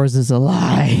Star Wars is a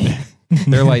lie.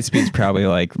 Their light speed's probably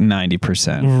like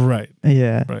 90%. Right.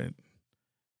 Yeah. Right.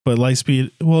 But light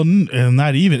speed, well,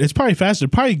 not even. It's probably faster.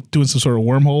 Probably doing some sort of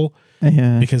wormhole,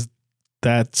 Yeah. because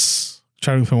that's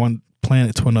traveling from one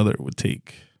planet to another would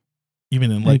take, even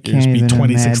in light years, can't be even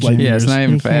 26 light imagine. Yeah, it's years. not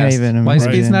even You can't fast. even Light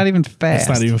imagine. speed's not even fast.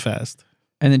 It's not even fast.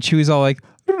 And then Chewie's all like,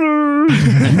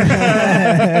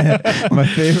 my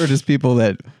favorite is people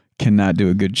that cannot do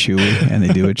a good Chewie, and they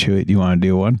do a Chewie. Do you want to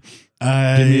do one?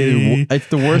 It's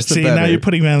the worst. See, of better. now you're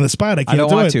putting me on the spot. I I can't don't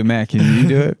do want it. to, Matt. Can you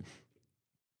do it?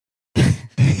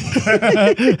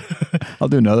 I'll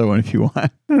do another one if you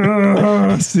want.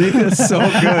 See, it's so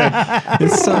good.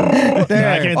 It's so I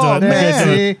can't do it. There,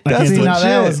 see? I can't See, do it. now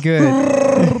that was good.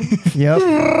 Yep.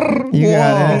 You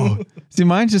got it. See,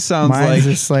 mine just sounds Mine's like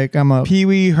just like I'm a Pee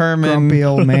Wee Herman. grumpy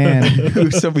old man. Who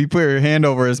somebody put her hand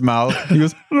over his mouth. He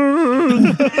goes,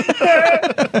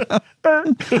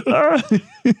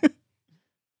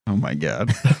 oh my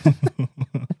God.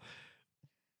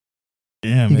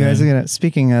 Yeah, You man. guys are gonna.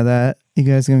 Speaking of that, you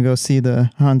guys gonna go see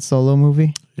the Han Solo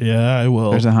movie? Yeah, I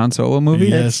will. There's a Han Solo movie?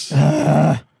 Yes.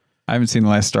 I haven't seen the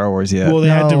last Star Wars yet. Well, they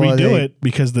had to No, redo they- it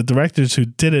because the directors who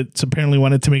did it apparently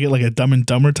wanted to make it like a Dumb and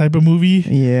Dumber type of movie.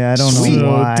 Yeah, I don't know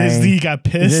So why. Disney got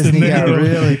pissed. Disney and got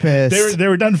really pissed. They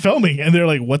were done filming, and they're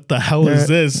like, "What the hell is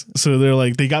this?" So they're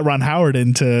like, they got Ron Howard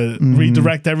in to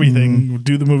redirect everything,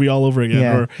 do the movie all over again,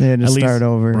 yeah, or they had to at least- start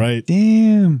over. right?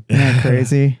 Damn. Isn't that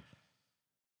crazy?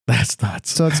 That's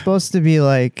nuts. So it's supposed to be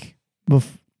like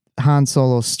Han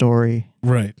Solo's story.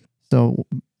 Right, So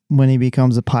when he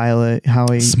becomes a pilot, how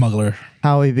smuggler.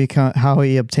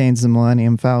 he obtains the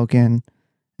Millennium Falcon,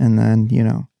 and then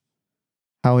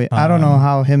I don't know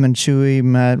how him and Chewie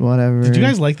met. Whatever. Did you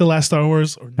guys like the last Star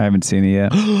Wars? Or I haven't seen it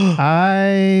yet.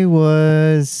 I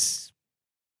was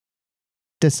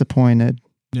disappointed.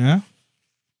 yeah.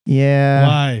 Yeah.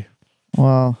 Why?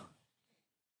 Well,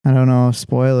 I don't know.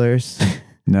 Spoilers.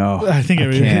 No. I think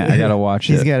I can't. I got to watch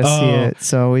He's it. got to see Oh, it,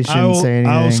 so we shouldn't say anything.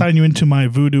 I'll sign you into my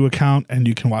Vudu account, and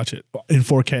you can watch it in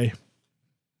 4K.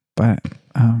 But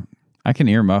I can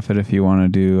earmuff it if you want to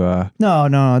do.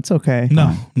 No, it's okay.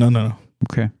 No.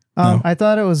 Okay. No. I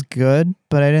thought it was good,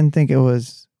 but I didn't think it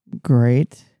was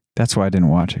great. That's why I didn't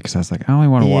watch it, because I was like, I only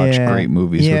want to watch Yeah. great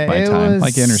movies Yeah, with my it time. was-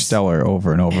 Like Interstellar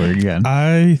over and over again.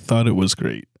 I thought it was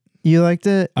great. You liked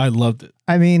it? I loved it.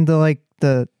 I mean, the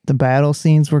battle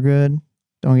scenes were good.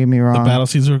 Don't get me wrong. The battle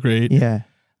scenes were great. Yeah.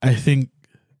 I think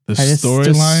the The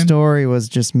storyline, story was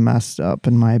just messed up,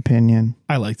 in my opinion.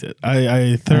 I liked it.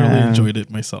 I thoroughly enjoyed it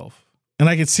myself. And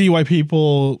I could see why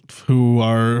people who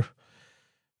are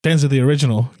fans of the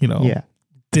original, Yeah.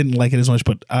 didn't like it as much,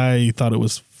 but I thought it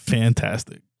was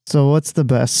fantastic. So what's the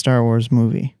best Star Wars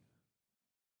movie?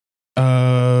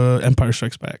 Empire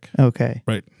Strikes Back. Okay.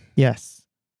 Right. Yes.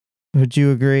 Would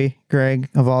you agree, Greg,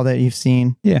 of all that you've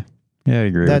seen? Yeah, I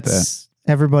agree with that. That's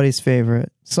everybody's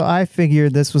favorite. So I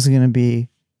figured this was going to be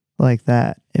like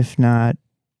that, if not,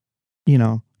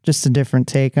 just a different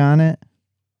take on it.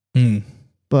 Mm.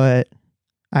 But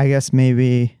I guess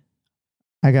maybe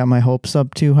I got my hopes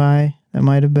up too high. That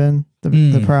might have been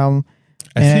the problem.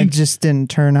 I think it just didn't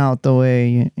turn out the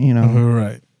way,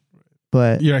 Right.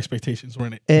 But Your expectations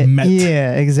weren't it, met.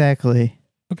 yeah, exactly.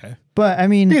 Okay. But I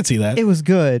mean, I can see that. it was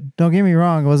good. Don't get me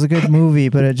wrong. It was a good movie,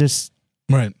 but it just,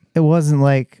 Right. it wasn't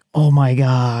like, oh my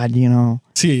God,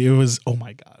 See, it was, oh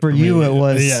my God. For you, me, it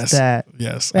was yes, that.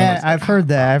 Yes. I've heard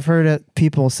that. I've heard it,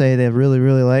 people say they really,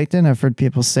 really liked it. And I've heard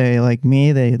people say, like me,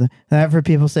 and I've heard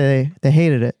people say they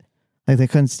hated it. Like they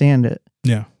couldn't stand it.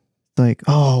 Yeah. Like,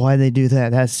 oh, why'd they do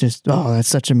that? That's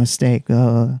such a mistake.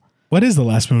 What is the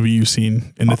last movie you've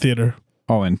seen in the theater?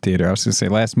 Oh, in theater. I was going to say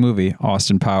last movie,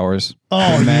 Austin Powers.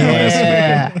 Oh,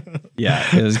 yeah.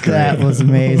 Yeah, it was great. That was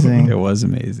amazing. It was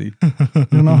amazing. I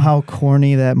don't know how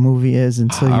corny that movie is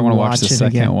until you I want to watch watch the it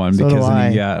second again. one So because do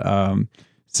then you I. got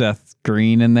Seth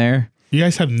Green in there. You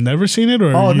guys have never seen it,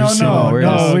 or Oh, you've no, seen no, it?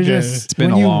 no. We Okay. just, It's been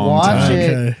when a you long watch time.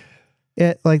 it,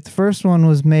 it, like the first one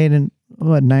was made in,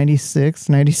 96,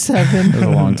 97? It was a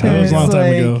long time. It was a long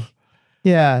time ago.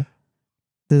 Yeah.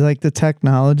 The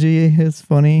technology is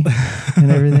funny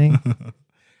and everything.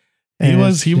 He And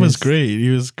was it's great. He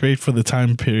was great for the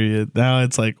time period. Now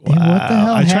it's like, wow. Yeah, what the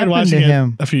hell I tried happened watching to it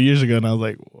him? a few years ago, and I was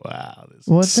like, wow, this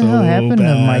What is the so hell happened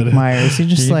bad. to Mike Myers? He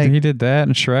just he did that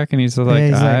in Shrek, and he's like,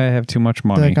 he's like- I have too much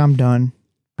money. like, I'm done.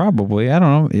 Probably. I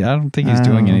don't know. I don't think he's I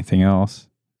doing don't know. anything else.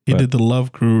 He But- did the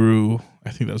Love Guru. I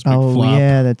think that was a big Oh, flop.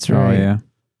 yeah, that's right. Oh, yeah.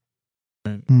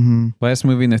 Mm-hmm. Last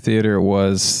movie in the theater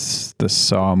was the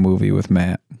Saw movie with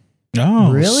Matt.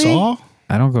 Oh, Really? Saw?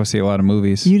 I don't go see a lot of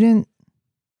movies, You didn't.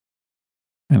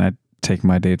 and I take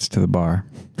my dates to the bar.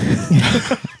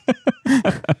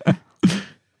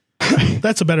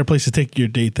 That's a better place to take your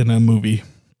date than a movie.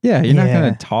 Yeah, you're not Yeah.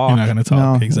 going to talk. You're not going to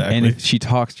talk. No. Exactly. And if she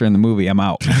talks during the movie, I'm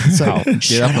out. It's Out. like,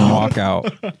 Get up and walk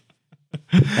out.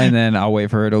 And then I'll wait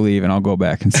for her to leave, and I'll go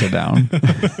back and sit down.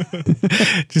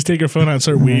 Just take her phone out and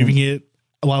start waving it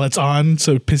while it's on,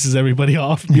 so it pisses everybody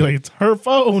off. Be like, it's her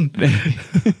phone.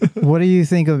 What do you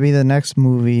think will be the next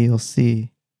movie you'll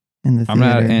see in the I'm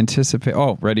theater? not anticipating.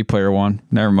 Oh, Ready Player One.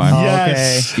 Never mind. Oh,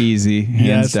 Yes. Easy, hands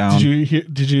Yes. down.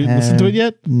 Did you listen to it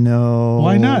yet? No.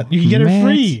 Why not? You can get it Matt,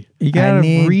 free. You gotta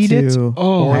need read it to.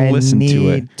 or I listen to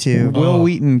it. need to. Will Oh.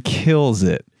 Wheaton kills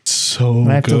it. So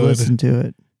I have good. to listen to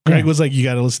it. Greg was like, you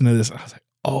got to listen to this. I was like,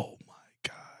 oh my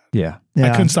God. Yeah. I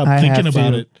couldn't stop thinking have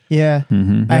about to. it. Yeah.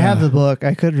 Mm-hmm. I have Yeah. the book.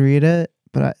 I could read it,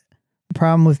 but the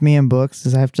problem with me and books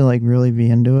is I have to really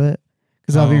be into it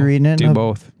because I'll be Oh, reading it. Do and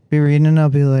both. Be reading it and I'll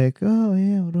be like, oh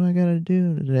yeah, what do I got to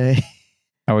do today?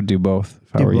 I would do both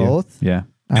if I Do were you. both? Yeah.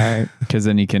 All right. Because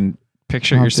then you can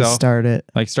picture I'll it have to yourself. start it.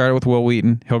 Like start it with Will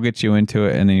Wheaton. He'll get you into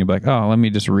it, and then you'll be like, "Oh, let me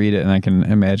just read it, and I can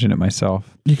imagine it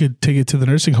myself." You could take it to the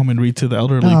nursing home and read to the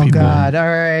elderly Oh people. God! All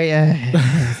right.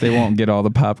 They won't get all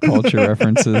the pop culture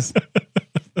references.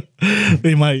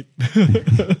 They might.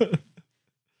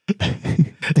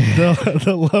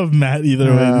 they'll love Matt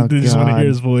either way. Oh, They just want to God. hear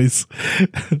his voice.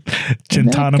 That guy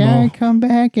Gentanimo. come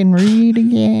back and read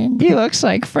again. He looks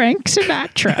like Frank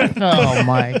Sinatra. Oh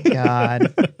my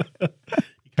God!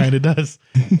 Kind of does.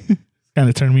 Kind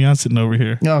of turned me on sitting over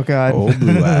here. Oh God! Oh,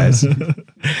 blue eyes.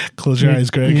 Close your eyes,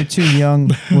 Greg. You're too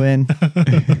young, Win.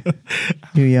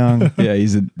 Too young. Yeah,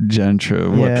 he's a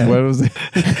gentra. Yeah. What was it?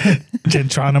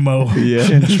 Gentronimo. Yeah,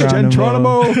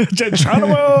 Gentronimo.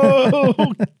 Gentronimo.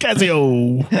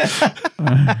 Casio.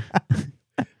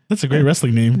 That's a great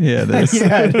wrestling name. Yeah, it is.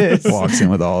 Yeah, it is. Walks in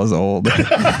with all his old. We're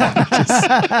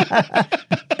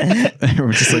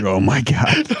just like, oh my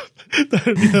God. That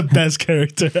would be the best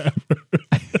character ever.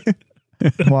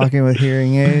 Walking with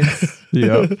hearing aids.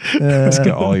 Yep. Just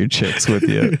got all your chicks with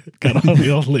you. Got all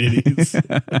the old ladies.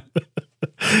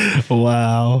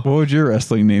 Wow. What would your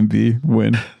wrestling name be?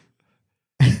 When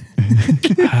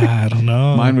I don't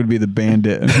know. mine would be the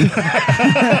Bandit.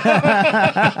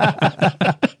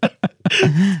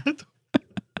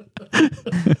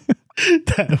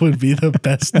 That would be the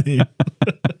best name.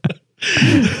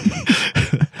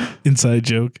 Inside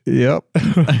joke. Yep.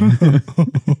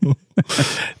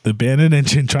 The Bandit and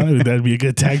Chintrano, that'd be a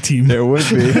good tag team. There would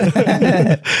be.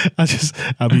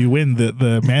 I'll be Win,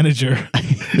 the manager.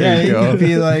 Yeah, you you go. could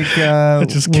be like,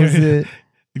 just was carry- it?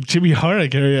 Jimmy Hart, I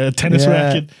carry a tennis Yeah,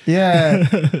 racket.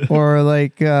 yeah. Or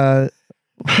like,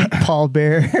 Paul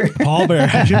Bear. Paul Bear.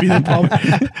 I could be the Paul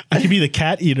Bear. I could be the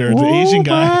cat eater, the Asian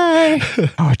guy.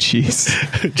 Oh, jeez.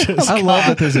 I love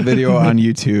that there's a video on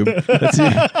YouTube.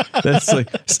 That's like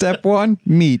step 1,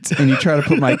 meat, and you try to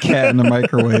put my cat in the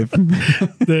microwave.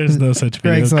 There's no such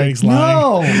video. Greg's like, Greg's lying.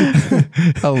 no.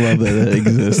 I love that it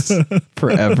exists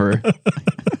forever.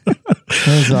 That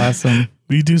was awesome.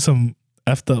 We do some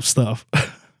effed up stuff.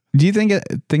 Do you think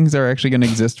things are actually going to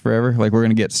exist forever? Like we're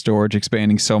going to get storage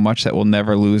expanding so much that we'll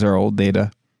never lose our old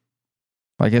data?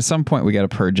 Like at some point we got to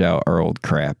purge out our old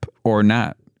crap or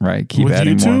not, right? Keep With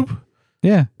adding YouTube? more.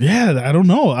 Yeah. Yeah, I don't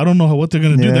know. I don't know what they're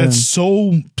going to do. That's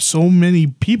so many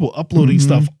people uploading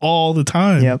stuff all the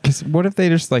time. Yep. Because what if they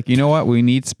just like, you know what? We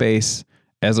need space.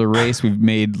 As a race, we've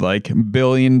made like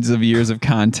billions of years of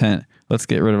content. Let's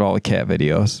get rid of all the cat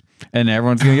videos. And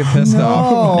everyone's going to get pissed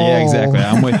off. Yeah, exactly.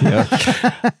 I'm with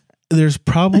you. There's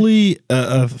probably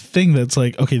a thing that's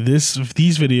like, okay, these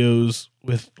videos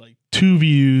with like 2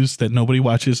 views that nobody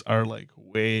watches are like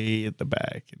way at the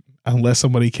back. Unless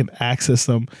somebody can access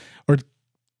them or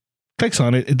clicks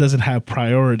on it, it doesn't have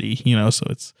priority, so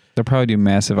it's... They'll probably do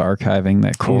massive archiving,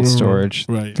 that cold storage.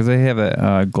 Right. Because they have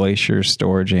that Glacier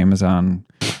storage, Amazon,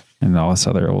 and all this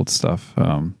other old stuff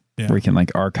where you can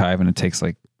like archive and it takes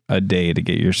like a day to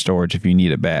get your storage if you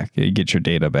need it back. You get your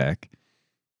data back.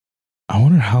 I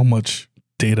wonder how much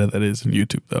data that is in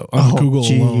YouTube though. On Google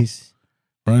alone.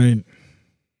 Right.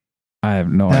 I have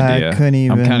no idea. I couldn't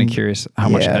even. I'm kind of curious how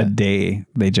much a day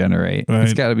they generate. Right.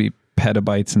 It's got to be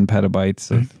petabytes and petabytes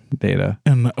of data.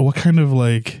 And what kind of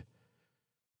like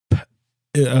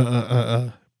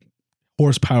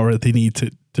horsepower they need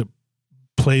to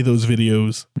play those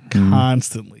videos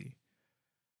constantly.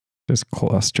 Just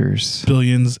clusters.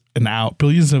 Billions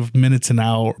of minutes an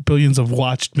hour, billions of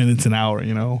watched minutes an hour,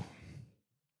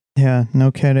 Yeah,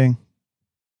 no kidding.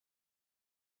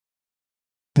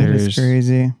 That is There's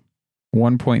crazy.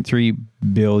 1.3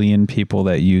 billion people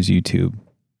that use YouTube.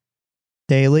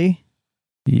 Daily?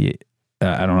 Yeah,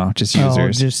 I don't know, just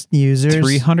users. Just users?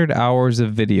 300 hours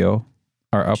of video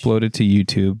are uploaded to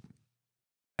YouTube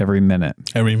every minute.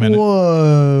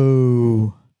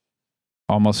 Whoa.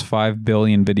 Almost 5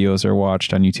 billion videos are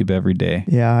watched on YouTube every day.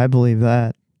 Yeah, I believe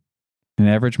that. An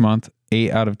average month,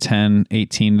 8 out of 10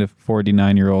 18 to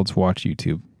 49-year-olds watch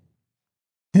YouTube.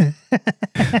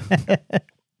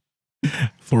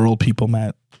 For old people,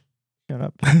 Matt. Shut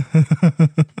up. I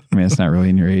mean, it's not really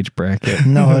in your age bracket.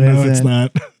 No, it isn't. It's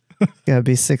not. Gotta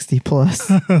be 60 plus.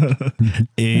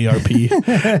 AARP.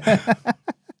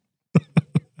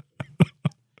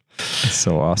 It's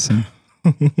so awesome.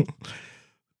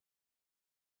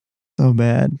 So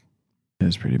bad. It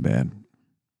was pretty bad.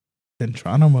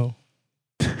 Entronimo.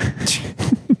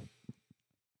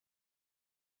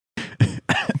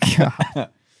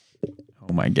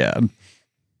 Oh my God.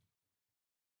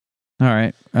 All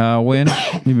right. Win,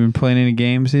 you've been playing any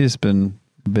games? He's been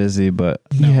busy, but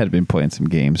you had been playing some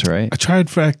games, right? I tried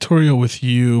Factorio with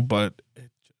you, but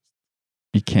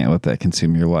You can't let that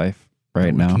consume your life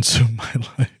right now. Consume my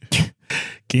life.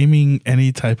 Gaming,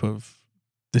 any type of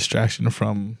distraction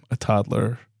from a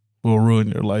toddler will ruin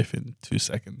your life in 2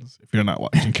 seconds if you're not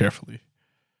watching carefully.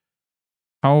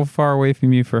 How far away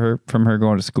from you from her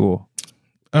going to school?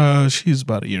 She's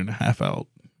about 1.5 years out.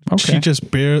 Okay.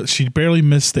 She barely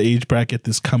missed the age bracket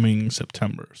this coming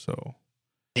September. So,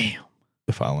 damn,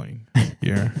 the following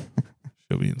year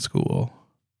she'll be in school.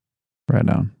 Right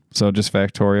on. So just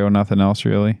Factorio, nothing else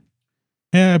really.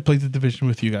 Yeah, I played the Division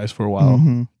with you guys for a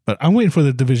while, but I'm waiting for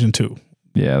the Division 2.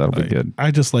 Yeah, that'll be good.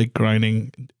 I just like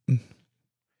grinding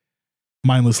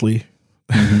mindlessly.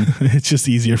 It's just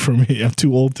easier for me. I'm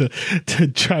too old to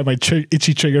try my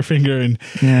itchy trigger finger and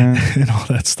all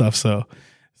that stuff. So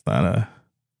it's not a.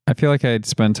 I feel like I'd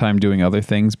spend time doing other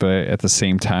things, but at the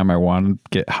same time, I want to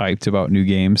get hyped about new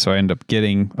games. So I end up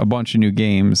getting a bunch of new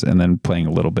games and then playing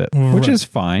a little bit, which is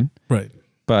fine. Right.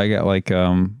 But I got like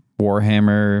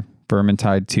Warhammer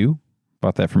Vermintide 2.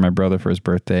 Bought that for my brother for his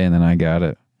birthday, and then I got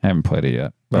it. I haven't played it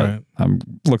yet, but I'm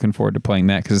looking forward to playing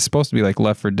that because it's supposed to be like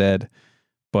Left 4 Dead,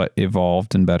 but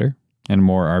evolved and better and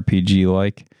more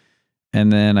RPG-like.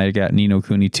 And then I got Ni no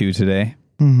Kuni 2 today.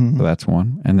 So that's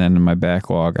one. And then in my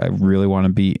backlog, I really want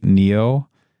to beat Neo.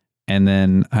 And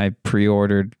then I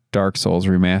pre-ordered Dark Souls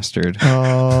Remastered.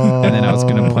 Oh. And then I was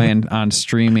going to plan on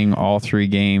streaming all 3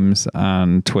 games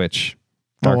on Twitch.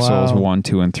 Dark Souls 1,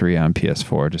 2, and 3 on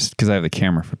PS4, just because I have the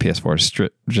camera for PS4 to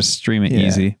just stream it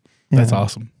easy. That's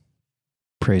awesome.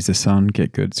 Praise the sun,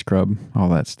 get good scrub, all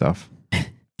that stuff. I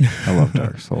love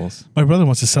Dark Souls. My brother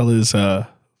wants to sell his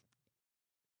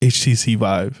HTC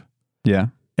Vive. Yeah.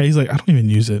 Yeah, he's like, I don't even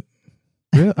use it.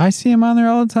 Really? I see him on there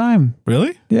all the time.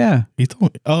 Really? Yeah. He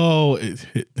told me. Oh,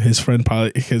 his friend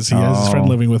probably, because he has his friend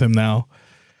living with him now.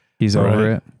 He's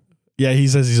over it. Yeah, he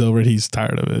says he's over it. He's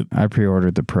tired of it. I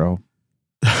pre-ordered the Pro.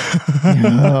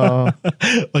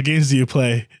 What games do you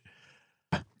play?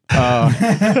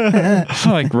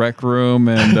 Like Rec Room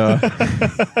and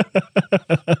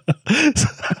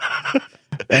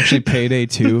actually Payday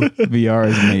 2 VR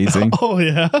is amazing. Oh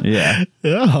yeah, yeah.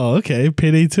 Oh, okay.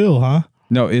 Payday 2, huh?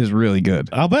 No, it is really good.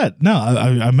 I'll bet. No,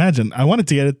 I imagine. I wanted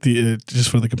to get it just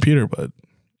for the computer, but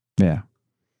yeah.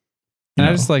 And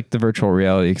I just like the virtual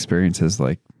reality experiences,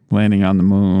 like landing on the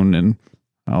moon and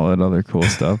all that other cool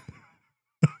stuff.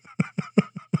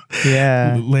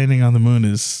 Yeah. Landing on the moon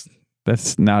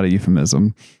that's not a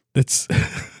euphemism. It's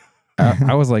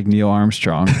I was like Neil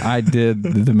Armstrong. I did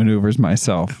the maneuvers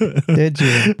myself. Did you?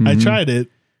 Mm-hmm. I tried it.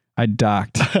 I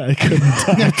docked. I couldn't.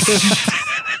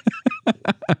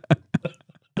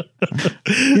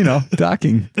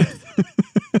 Docking.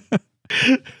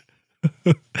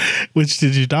 Which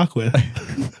did you dock with?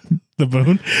 The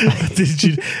moon?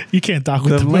 You can't dock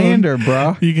with the lander, moon.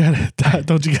 bro. You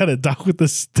gotta dock with the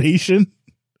station?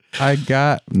 I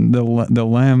got the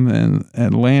LEM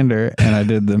and lander, and I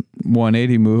did the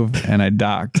 180 move, and I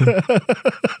docked.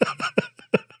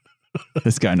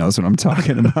 This guy knows what I'm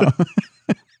talking about.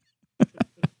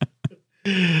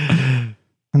 And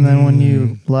then when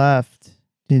you left,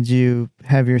 did you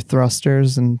have your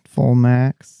thrusters and full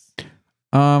max?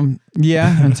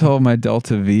 Yeah, until my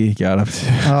Delta V got up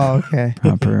to okay.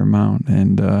 proper amount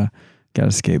and got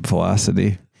escape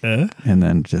velocity. And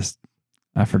then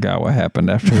I forgot what happened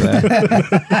after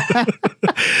that.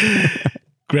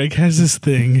 Greg has this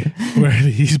thing where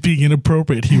he's being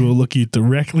inappropriate. He will look you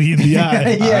directly in the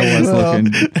eye. I was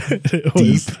looking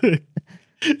deep.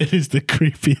 It is the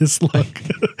creepiest look.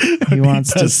 He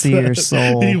wants to see your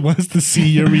soul. He wants to see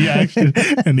your reaction,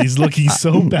 and he's looking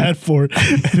so bad for it.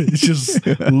 And it just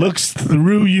looks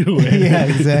through you. Yeah,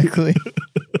 exactly.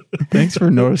 Thanks for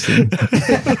noticing.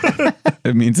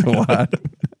 It means a lot.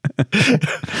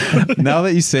 Now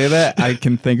that you say that, I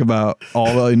can think about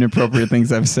all the inappropriate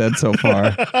things I've said so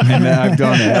far. And then I've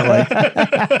done it. Like,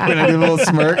 when I do a little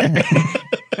smirk.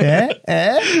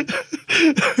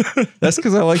 That's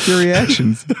because I like your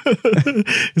reactions.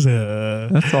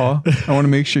 That's all. I want to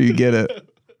make sure you get it.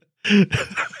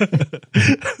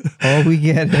 Oh, we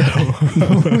get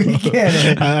it. We get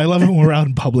it. I love it when we're out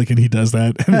in public and he does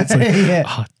that. And it's like, Yeah.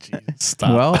 oh, geez,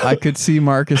 stop. Well, I could see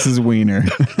Marcus's wiener. And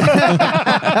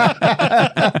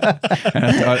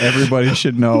I thought everybody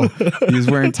should know he was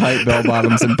wearing tight bell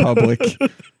bottoms in public.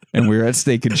 And we were at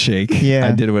Steak and Shake. Yeah.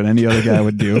 I did what any other guy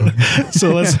would do.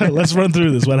 So let's run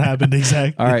through this. What happened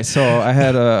exactly? All right. So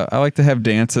I like to have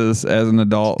dances as an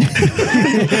adult.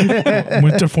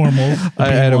 Winter formal. I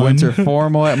had a winter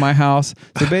formal at my house.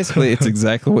 So basically, it's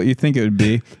exactly what you think it would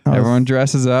be. Everyone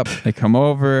dresses up. They come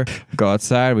over, go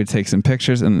outside. We take some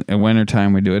pictures. And in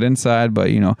wintertime, we do it inside.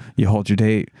 But, you hold your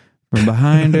date from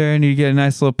behind her and you get a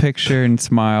nice little picture and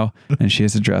smile. And she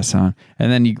has a dress on.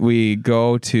 And then we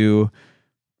go to...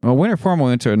 Well, winter formal,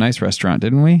 we went to a nice restaurant,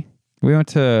 didn't we? We went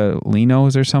to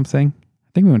Lino's or something. I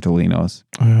think we went to Lino's.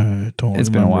 It's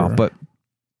been a while, but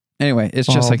anyway, it's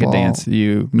just like a dance.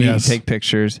 You meet, you take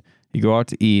pictures, you go out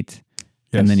to eat,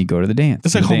 and then you go to the dance.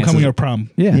 It's like homecoming or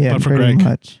prom. Yeah, but for Greg,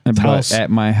 much. But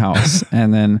at my house.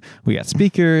 And then we got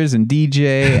speakers and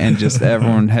DJ, and just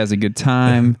everyone has a good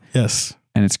time. Yes,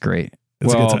 and it's great.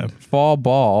 It's a good time. Fall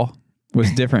ball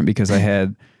was different because I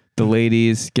had the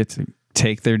ladies get to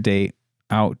take their date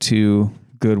out to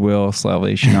Goodwill,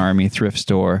 Salvation Army, thrift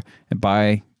store, and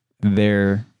buy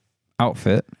their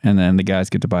outfit, and then the guys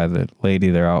get to buy the lady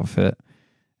their outfit.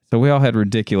 So we all had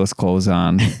ridiculous clothes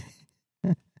on.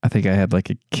 I think I had like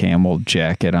a camel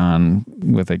jacket on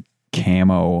with a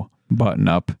camo button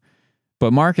up,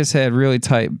 but Marcus had really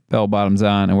tight bell bottoms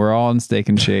on, and we're all in Steak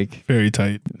and Shake. Very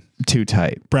tight. Too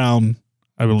tight. Brown,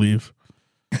 I believe.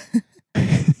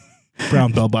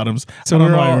 Brown bell bottoms. So I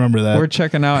don't know why I remember that. We're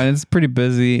checking out, and it's pretty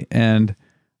busy. And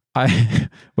I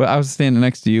was standing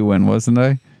next to you, wasn't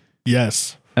I?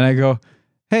 Yes. And I go,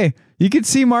 "Hey, you could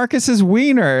see Marcus's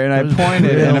wiener," and I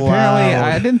pointed, and apparently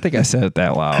I didn't think I said it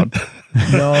that loud.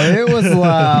 No, it was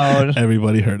loud.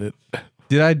 Everybody heard it.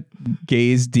 Did I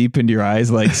gaze deep into your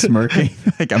eyes, like smirking,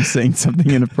 like I'm saying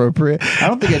something inappropriate? I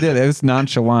don't think I did. It was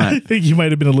nonchalant. I think you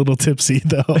might have been a little tipsy,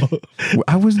 though.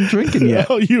 I wasn't drinking yet.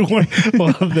 Oh, you weren't?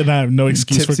 Well, then I have no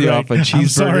excuse Tipsy for Greg. off a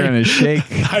cheeseburger and a shake.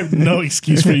 I have no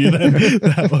excuse for you then.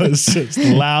 That was just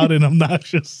loud and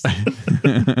obnoxious.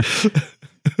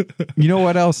 You know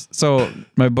what else? So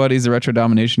my buddies, the Retro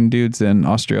Domination dudes in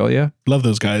Australia. Love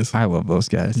those guys. I love those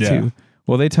guys too.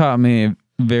 Well, they taught me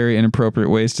very inappropriate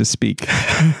ways to speak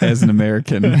as an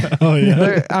American. Oh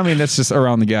yeah. I mean, that's just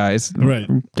around the guys. Right.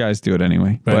 Guys do it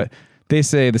anyway. Right. But they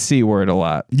say the C word a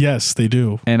lot. Yes, they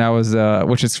do. And I was,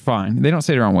 which is fine. They don't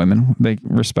say it around women. They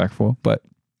respectful. But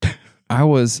I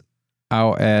was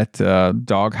out at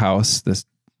Doghouse, this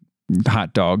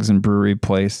hot dogs and brewery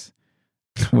place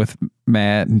with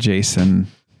Matt and Jason.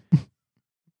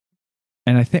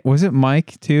 And I think, was it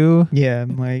Mike too? Yeah,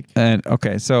 Mike. And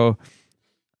okay, so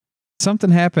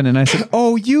something happened and I said,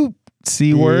 "Oh, you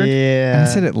C word." Yeah. And I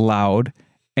said it loud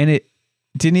and it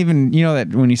didn't even, you know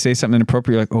that when you say something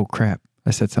inappropriate, you're like, "Oh crap,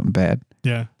 I said something bad."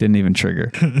 Yeah. Didn't even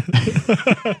trigger.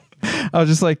 I was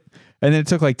just like, and then it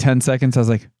took like 10 seconds. I was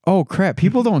like, "Oh crap,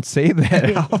 people don't say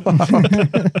that out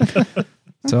loud."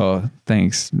 So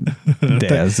thanks,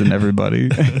 Daz and everybody.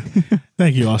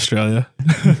 Thank you, Australia.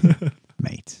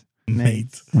 Mates.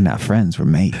 Mate. We're not friends, we're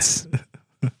mates.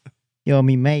 Yo,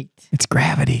 me mate. It's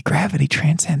gravity. Gravity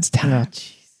transcends Oh, time.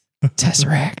 jeez.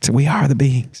 Tesseract. We are the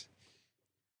beings.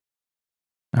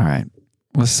 All right.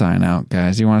 Let's sign out,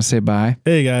 guys. You want to say bye?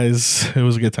 Hey guys, it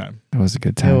was a good time. It was a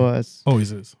good It time. was.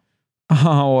 Always is.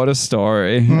 Oh, what a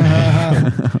story.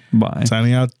 Bye.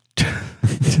 Signing out.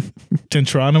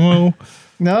 Gentronimo,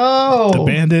 No. the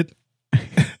Bandit,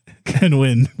 and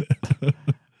Win.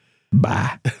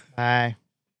 Bye. Bye.